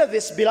 Consider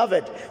this,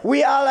 beloved.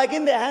 We are like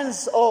in the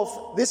hands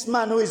of this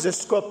man who is a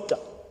sculptor.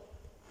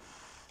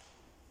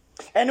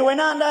 And when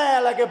and I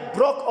are like a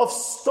block of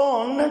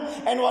stone,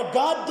 and what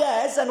God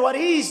does and what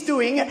he is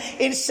doing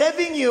in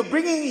saving you,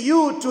 bringing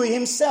you to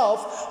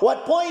himself,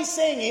 what Paul is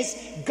saying is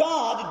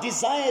God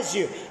desires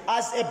you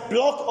as a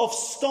block of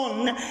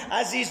stone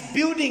as he's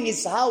building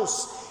his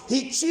house.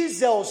 He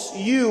chisels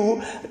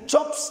you,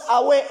 chops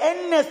away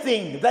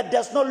anything that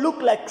does not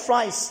look like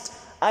Christ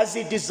as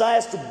he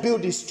desires to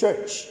build his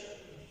church.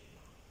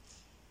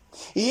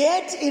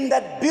 Yet in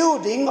that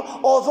building,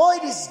 although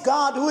it is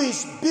God who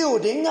is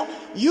building,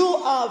 you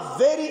are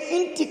very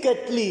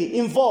intricately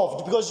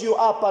involved because you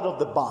are part of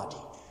the body.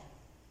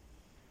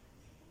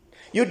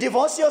 You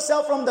divorce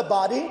yourself from the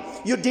body,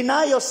 you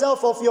deny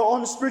yourself of your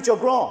own spiritual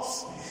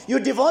growth. You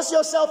divorce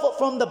yourself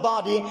from the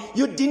body,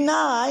 you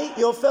deny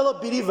your fellow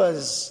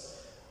believers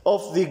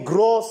of the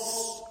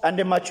growth and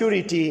the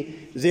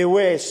maturity they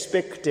were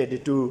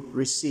expected to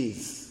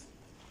receive.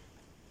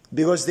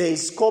 Because there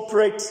is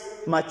corporate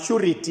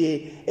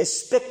maturity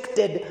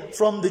expected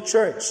from the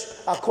church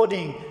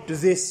according to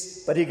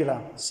this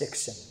particular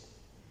section.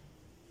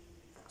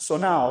 So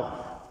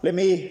now, let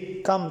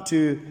me come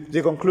to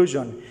the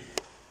conclusion.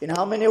 In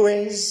how many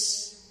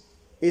ways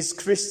is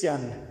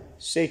Christian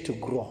said to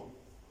grow?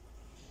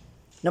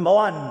 Number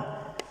one,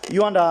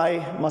 you and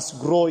I must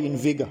grow in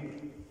vigor.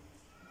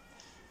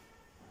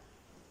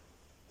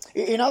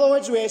 In other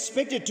words, we are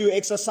expected to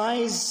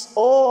exercise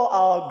all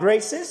our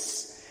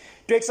graces,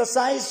 to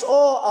exercise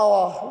all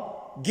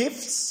our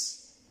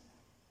gifts,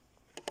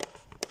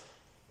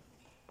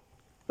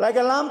 like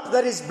a lamp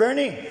that is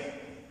burning,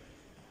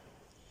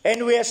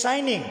 and we are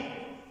shining.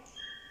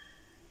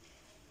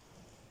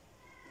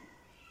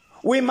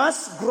 We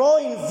must grow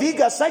in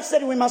vigor such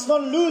that we must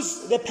not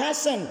lose the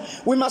passion.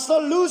 We must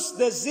not lose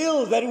the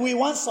zeal that we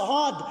once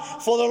had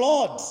for the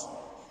Lord.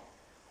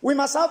 We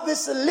must have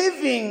this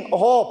living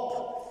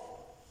hope.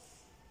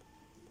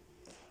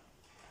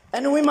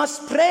 And we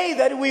must pray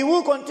that we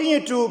will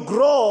continue to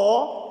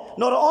grow,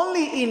 not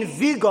only in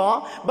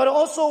vigor, but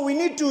also we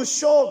need to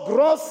show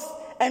growth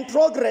and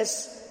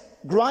progress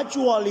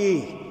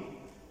gradually.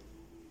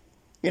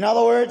 In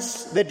other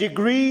words, the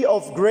degree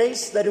of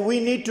grace that we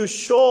need to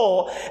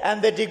show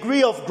and the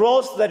degree of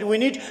growth that we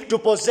need to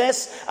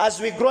possess as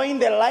we grow in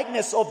the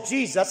likeness of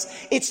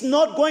Jesus, it's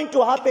not going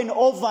to happen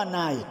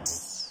overnight.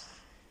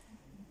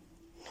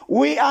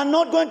 We are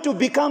not going to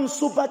become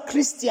super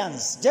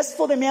Christians just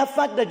for the mere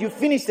fact that you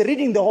finished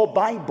reading the whole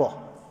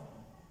Bible.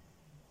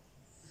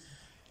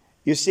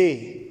 You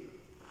see,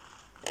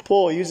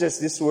 Paul uses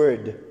this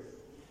word.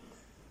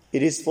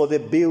 It is for the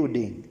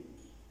building.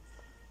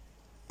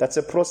 That's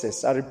a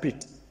process. I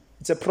repeat,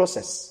 it's a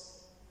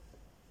process.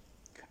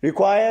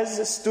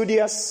 Requires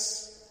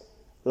studious,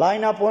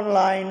 line upon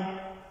line,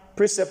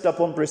 precept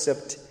upon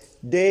precept,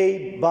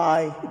 day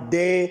by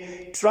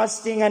day,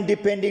 trusting and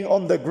depending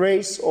on the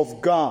grace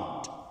of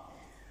God.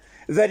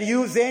 That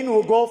you then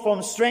will go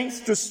from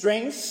strength to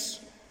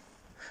strength,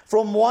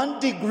 from one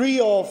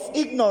degree of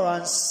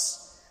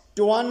ignorance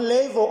to one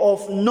level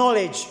of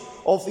knowledge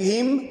of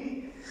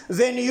Him.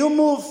 Then you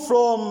move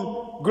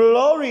from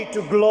glory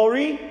to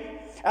glory,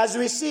 as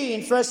we see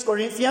in 1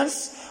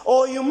 Corinthians,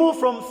 or you move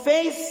from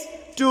faith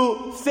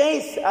to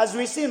faith, as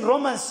we see in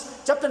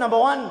Romans chapter number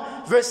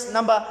 1, verse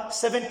number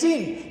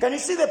 17. Can you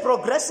see the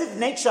progressive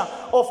nature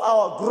of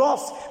our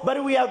growth?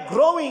 But we are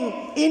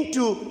growing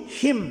into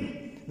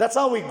Him. That's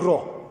how we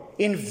grow.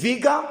 In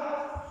vigor,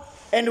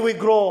 and we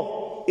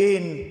grow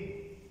in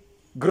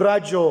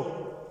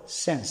gradual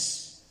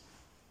sense.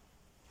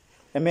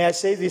 And may I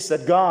say this,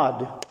 that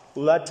God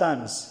will at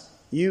times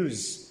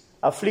use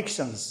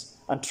afflictions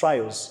and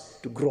trials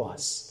to grow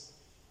us.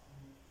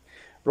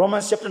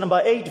 Romans chapter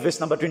number 8, verse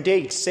number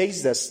 28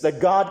 says this, that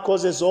God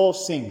causes all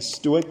things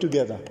to work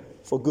together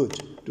for good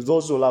to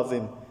those who love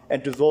Him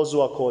and to those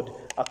who are called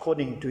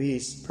according to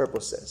His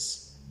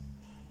purposes.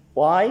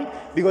 Why?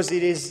 Because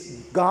it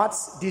is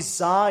God's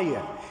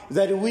desire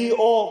that we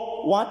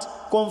all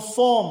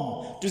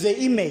conform to the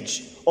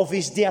image of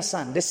His dear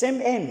Son. The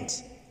same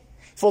end.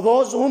 For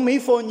those whom He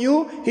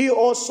foreknew, He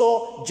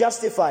also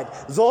justified.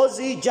 Those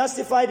He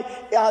justified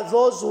are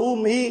those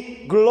whom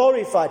He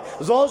glorified.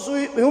 Those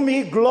whom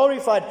He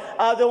glorified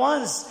are the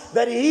ones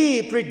that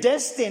He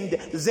predestined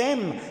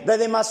them, that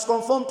they must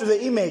conform to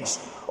the image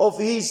of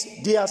His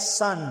dear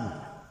Son.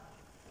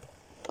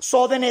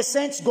 So then a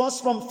saint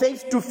goes from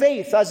faith to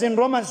faith, as in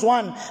Romans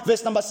 1,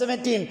 verse number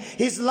 17.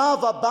 His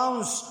love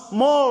abounds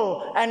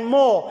more and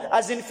more,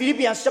 as in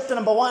Philippians chapter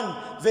number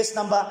 1, verse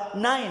number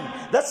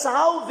 9. That's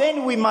how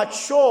then we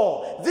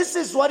mature. This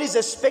is what is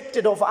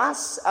expected of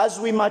us as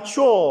we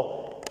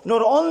mature,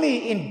 not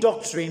only in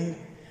doctrine,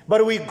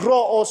 but we grow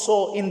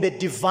also in the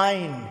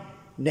divine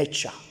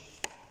nature.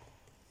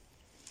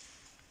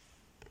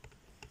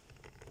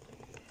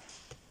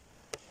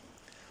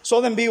 So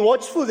then be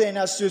watchful then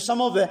as to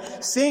some of the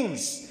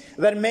things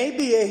that may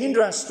be a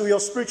hindrance to your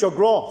spiritual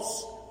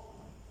growth.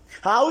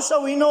 How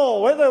shall we know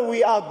whether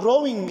we are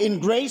growing in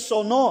grace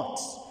or not?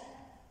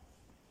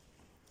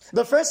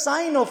 The first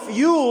sign of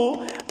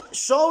you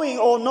showing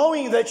or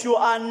knowing that you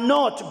are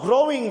not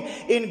growing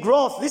in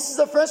growth, this is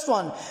the first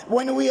one,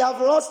 when we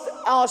have lost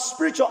our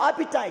spiritual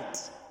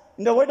appetite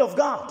in the Word of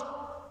God.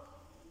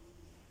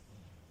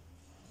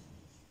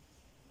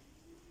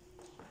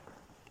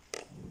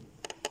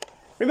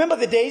 Remember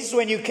the days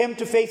when you came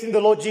to faith in the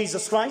Lord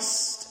Jesus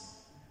Christ?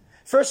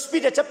 1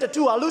 Peter chapter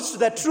 2 alludes to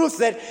the truth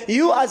that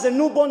you as a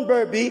newborn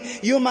baby,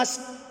 you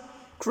must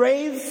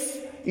crave,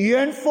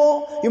 yearn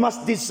for, you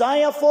must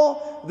desire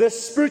for the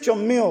spiritual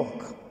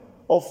milk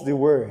of the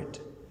Word.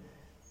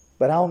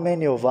 But how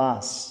many of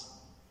us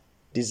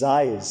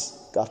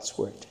desires God's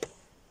Word?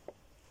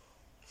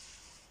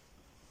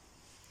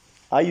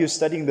 Are you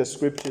studying the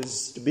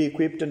Scriptures to be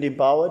equipped and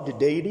empowered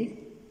daily?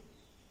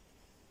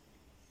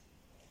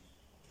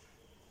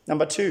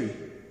 Number 2,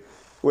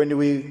 when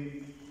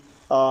we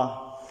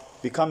are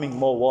becoming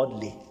more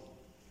worldly,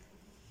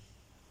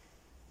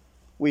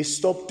 we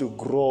stop to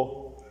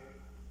grow.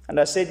 And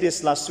I said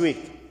this last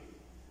week.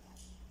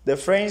 The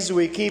friends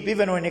we keep,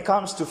 even when it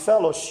comes to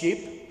fellowship,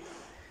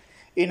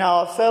 in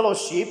our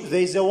fellowship,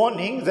 there is a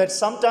warning that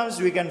sometimes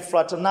we can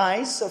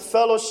fraternize,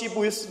 fellowship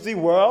with the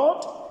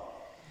world,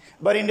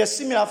 but in a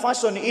similar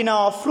fashion, in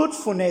our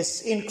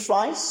fruitfulness in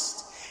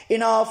Christ,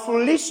 in our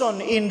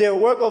fruition in the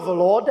work of the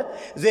Lord,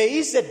 there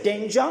is a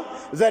danger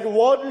that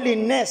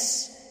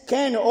worldliness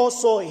can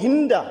also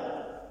hinder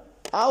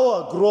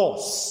our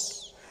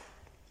growth.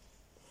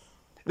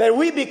 That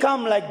we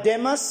become like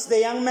Demas, the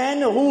young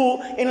man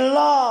who, in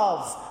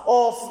love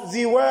of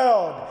the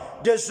world,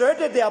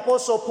 deserted the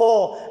Apostle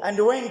Paul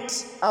and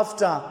went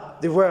after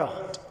the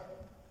world.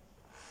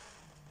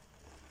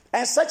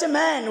 And such a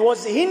man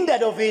was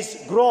hindered of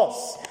his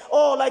growth.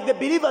 Or like the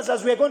believers,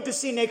 as we're going to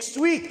see next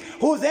week,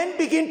 who then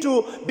begin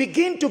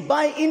to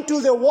buy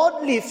into the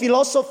worldly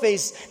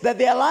philosophies, that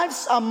their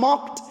lives are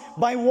marked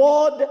by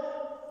world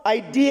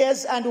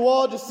ideas and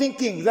world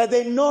thinking, that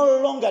they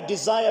no longer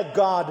desire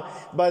God,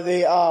 but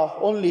they are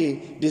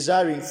only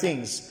desiring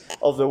things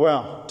of the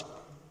world.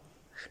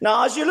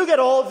 Now, as you look at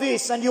all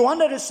this and you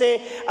wonder to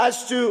say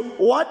as to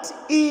what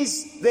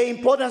is the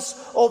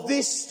importance of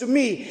this to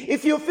me,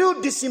 if you feel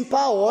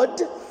disempowered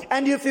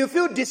and if you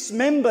feel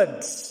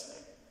dismembered,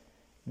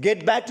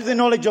 get back to the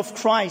knowledge of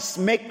Christ.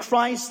 Make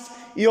Christ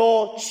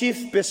your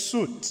chief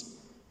pursuit.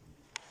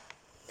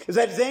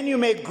 That then you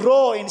may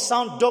grow in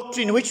sound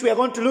doctrine, which we are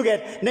going to look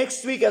at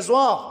next week as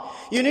well.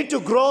 You need to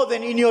grow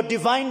then in your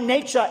divine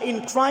nature,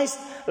 in Christ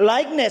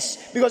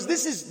likeness, because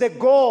this is the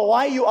goal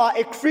why you are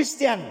a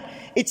Christian.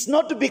 It's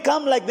not to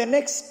become like the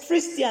next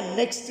Christian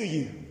next to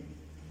you.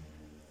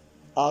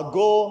 Our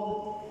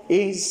goal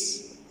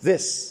is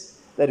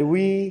this, that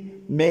we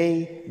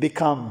may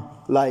become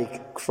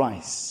like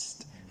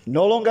Christ.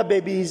 No longer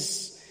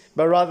babies,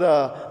 but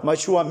rather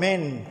mature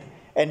men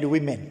and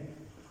women.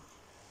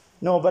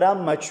 No, but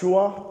I'm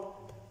mature.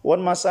 What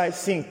must I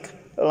think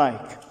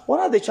like? What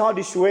are the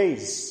childish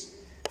ways?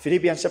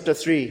 Philippians chapter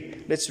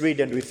 3. Let's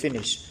read and we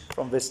finish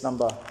from verse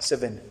number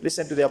 7.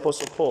 Listen to the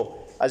Apostle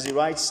Paul as he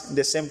writes in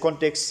the same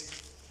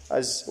context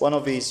as one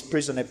of his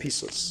prison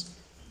epistles.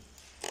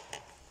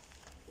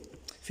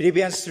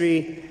 Philippians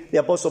 3, the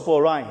Apostle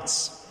Paul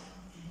writes,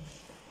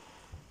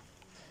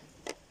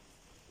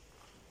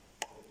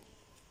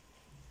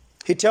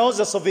 he tells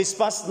us of his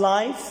past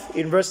life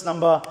in verse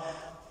number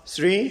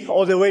 3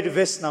 all the way to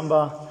verse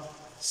number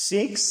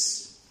 6.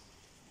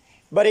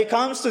 But he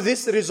comes to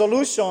this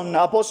resolution.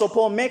 Apostle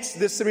Paul makes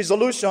this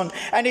resolution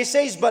and he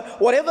says,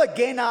 but whatever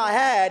gain I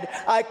had,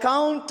 I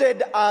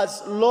counted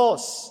as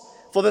loss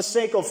for the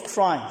sake of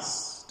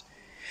Christ.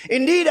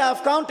 Indeed, I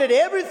have counted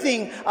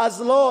everything as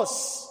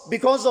loss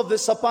because of the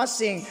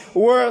surpassing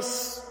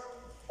worth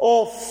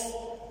of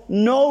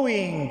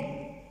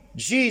knowing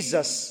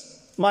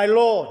Jesus, my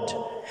Lord.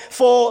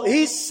 For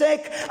his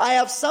sake, I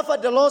have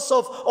suffered the loss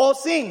of all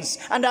things,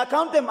 and I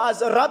count them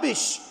as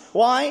rubbish.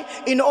 Why?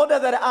 In order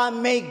that I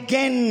may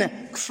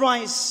gain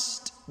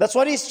Christ. That's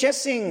what he's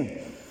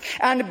chasing.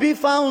 And be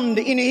found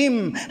in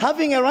him,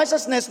 having a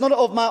righteousness not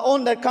of my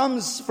own that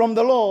comes from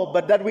the law,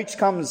 but that which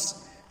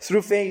comes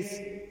through faith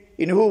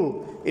in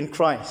who? In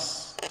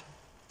Christ.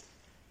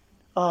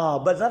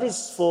 But that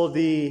is for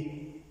the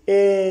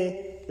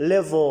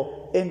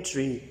A-level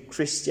entry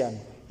Christian,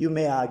 you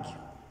may argue.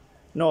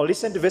 No,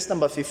 listen to verse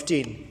number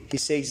 15. He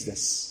says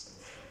this.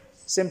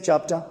 Same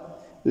chapter.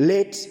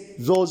 Let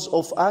those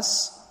of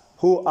us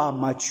who are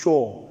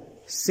mature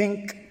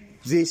think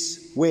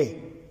this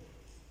way.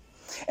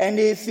 And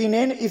if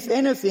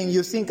anything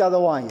you think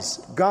otherwise,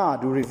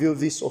 God will reveal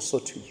this also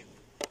to you.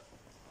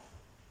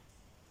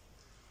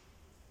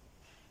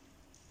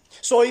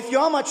 So if you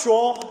are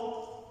mature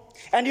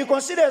and you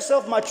consider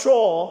yourself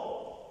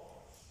mature,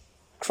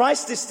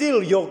 Christ is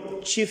still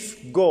your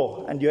chief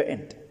goal and your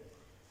end.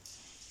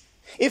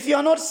 If you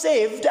are not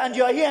saved and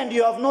you are here and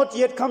you have not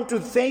yet come to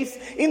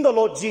faith in the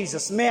Lord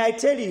Jesus, may I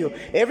tell you,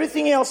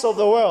 everything else of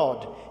the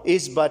world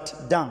is but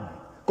dung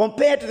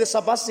compared to the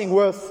surpassing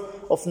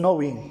worth of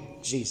knowing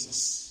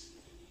Jesus.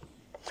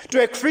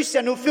 To a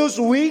Christian who feels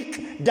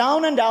weak,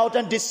 down and out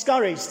and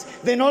discouraged,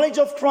 the knowledge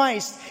of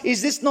Christ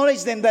is this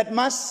knowledge then that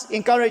must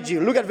encourage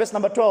you. Look at verse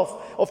number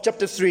 12 of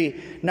chapter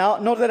 3. Now,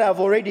 not that I've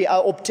already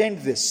obtained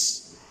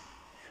this.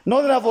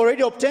 Not that I've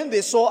already obtained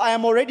this, so I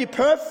am already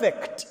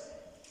perfect.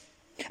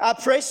 I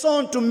press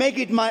on to make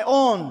it my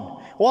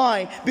own.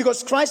 Why?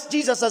 Because Christ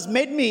Jesus has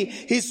made me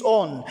his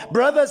own.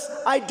 Brothers,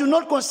 I do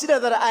not consider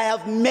that I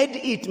have made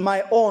it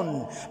my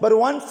own. But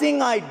one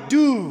thing I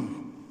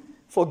do,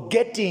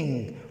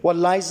 forgetting what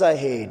lies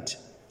ahead,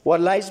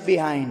 what lies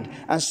behind,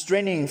 and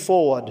straining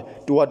forward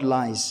to what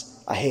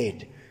lies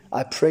ahead,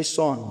 I press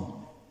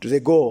on to the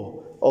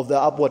goal of the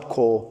upward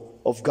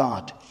call of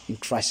God in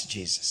Christ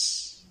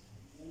Jesus.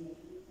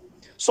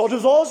 So to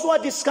those who are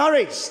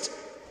discouraged,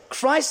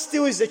 Christ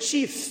still is the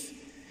chief.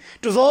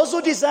 To those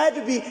who desire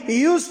to be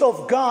used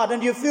of God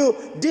and you feel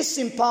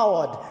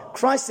disempowered,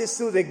 Christ is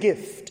still the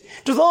gift.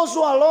 To those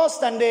who are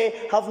lost and they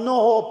have no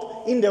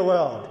hope in the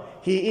world,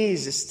 he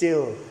is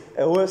still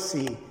a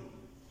worthy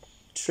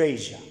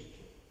treasure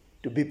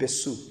to be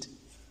pursued.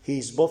 He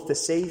is both the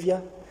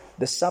Savior,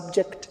 the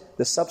subject,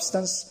 the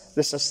substance,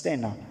 the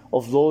sustainer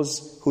of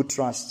those who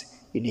trust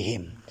in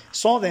him.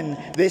 So then,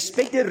 the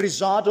expected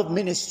result of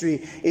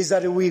ministry is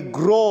that we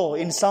grow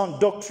in sound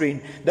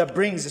doctrine that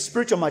brings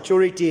spiritual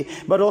maturity,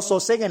 but also,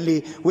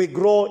 secondly, we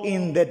grow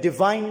in the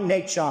divine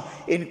nature,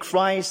 in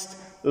Christ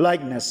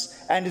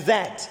likeness. And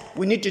that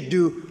we need to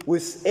do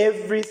with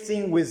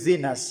everything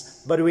within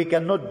us, but we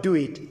cannot do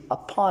it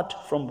apart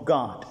from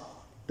God,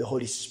 the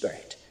Holy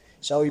Spirit.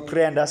 Shall we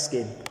pray and ask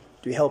Him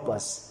to help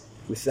us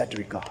with that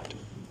regard?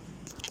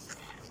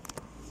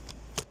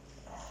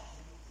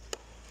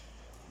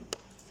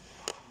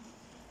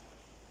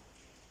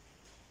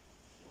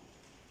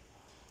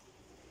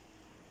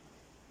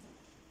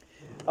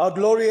 Our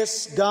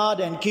glorious God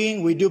and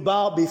King, we do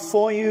bow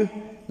before you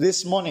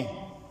this morning.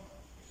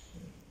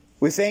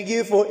 We thank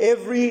you for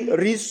every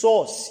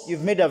resource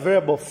you've made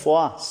available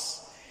for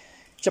us.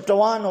 Chapter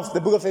 1 of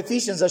the book of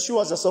Ephesians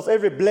assures us of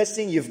every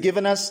blessing you've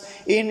given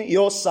us in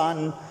your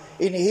Son.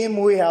 In Him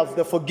we have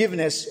the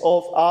forgiveness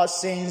of our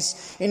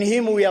sins. In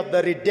Him we have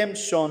the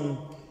redemption.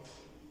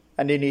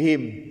 And in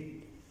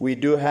Him we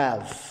do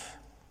have,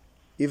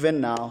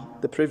 even now,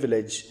 the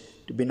privilege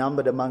to be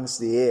numbered amongst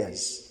the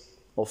heirs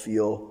of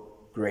your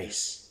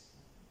grace.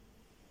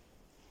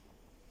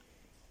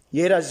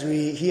 Yet as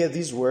we hear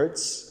these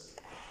words,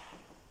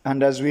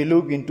 and as we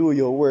look into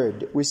your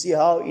word, we see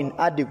how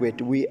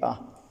inadequate we are.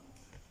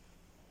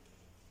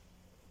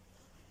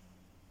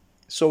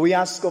 So we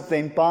ask of the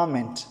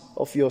empowerment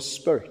of your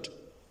Spirit.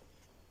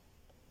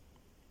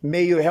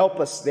 May you help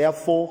us,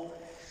 therefore,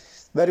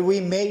 that we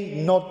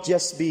may not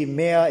just be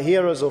mere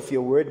hearers of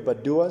your word,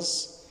 but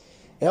doers.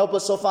 Help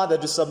us, O Father,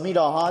 to submit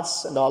our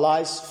hearts and our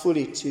lives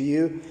fully to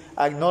you,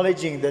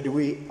 acknowledging that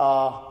we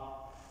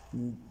are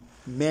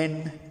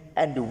men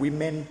and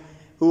women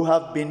who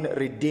have been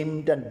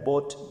redeemed and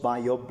bought by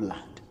your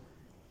blood.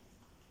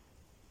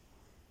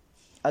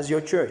 As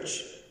your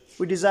church,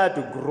 we desire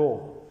to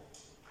grow.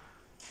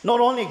 Not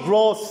only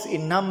growth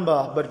in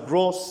number, but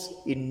growth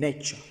in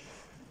nature,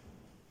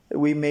 that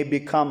we may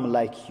become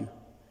like you,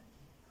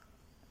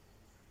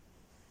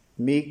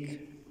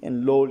 meek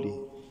and lowly,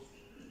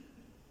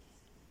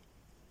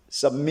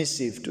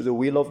 submissive to the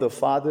will of the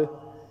Father,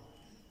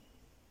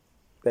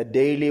 that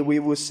daily we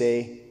will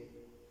say,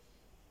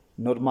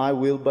 not my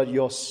will but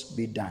yours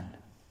be done.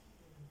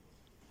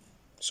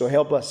 So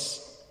help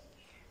us,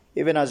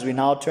 even as we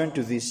now turn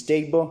to this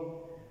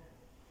table,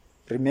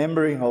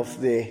 remembering of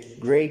the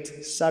great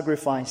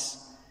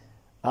sacrifice,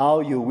 how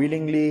you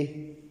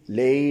willingly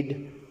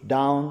laid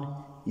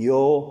down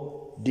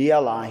your dear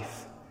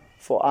life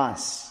for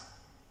us,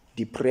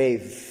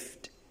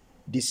 depraved,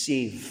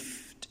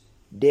 deceived,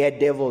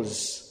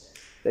 daredevils,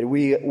 that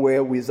we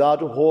were without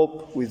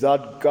hope,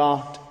 without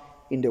God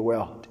in the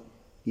world.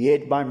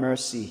 Yet by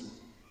mercy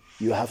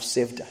you have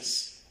saved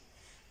us.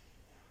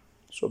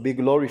 So be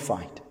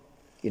glorified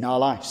in our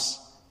lives,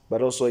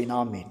 but also in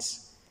our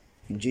midst.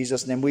 In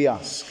Jesus' name we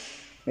ask.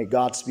 May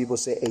God's people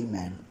say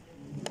amen.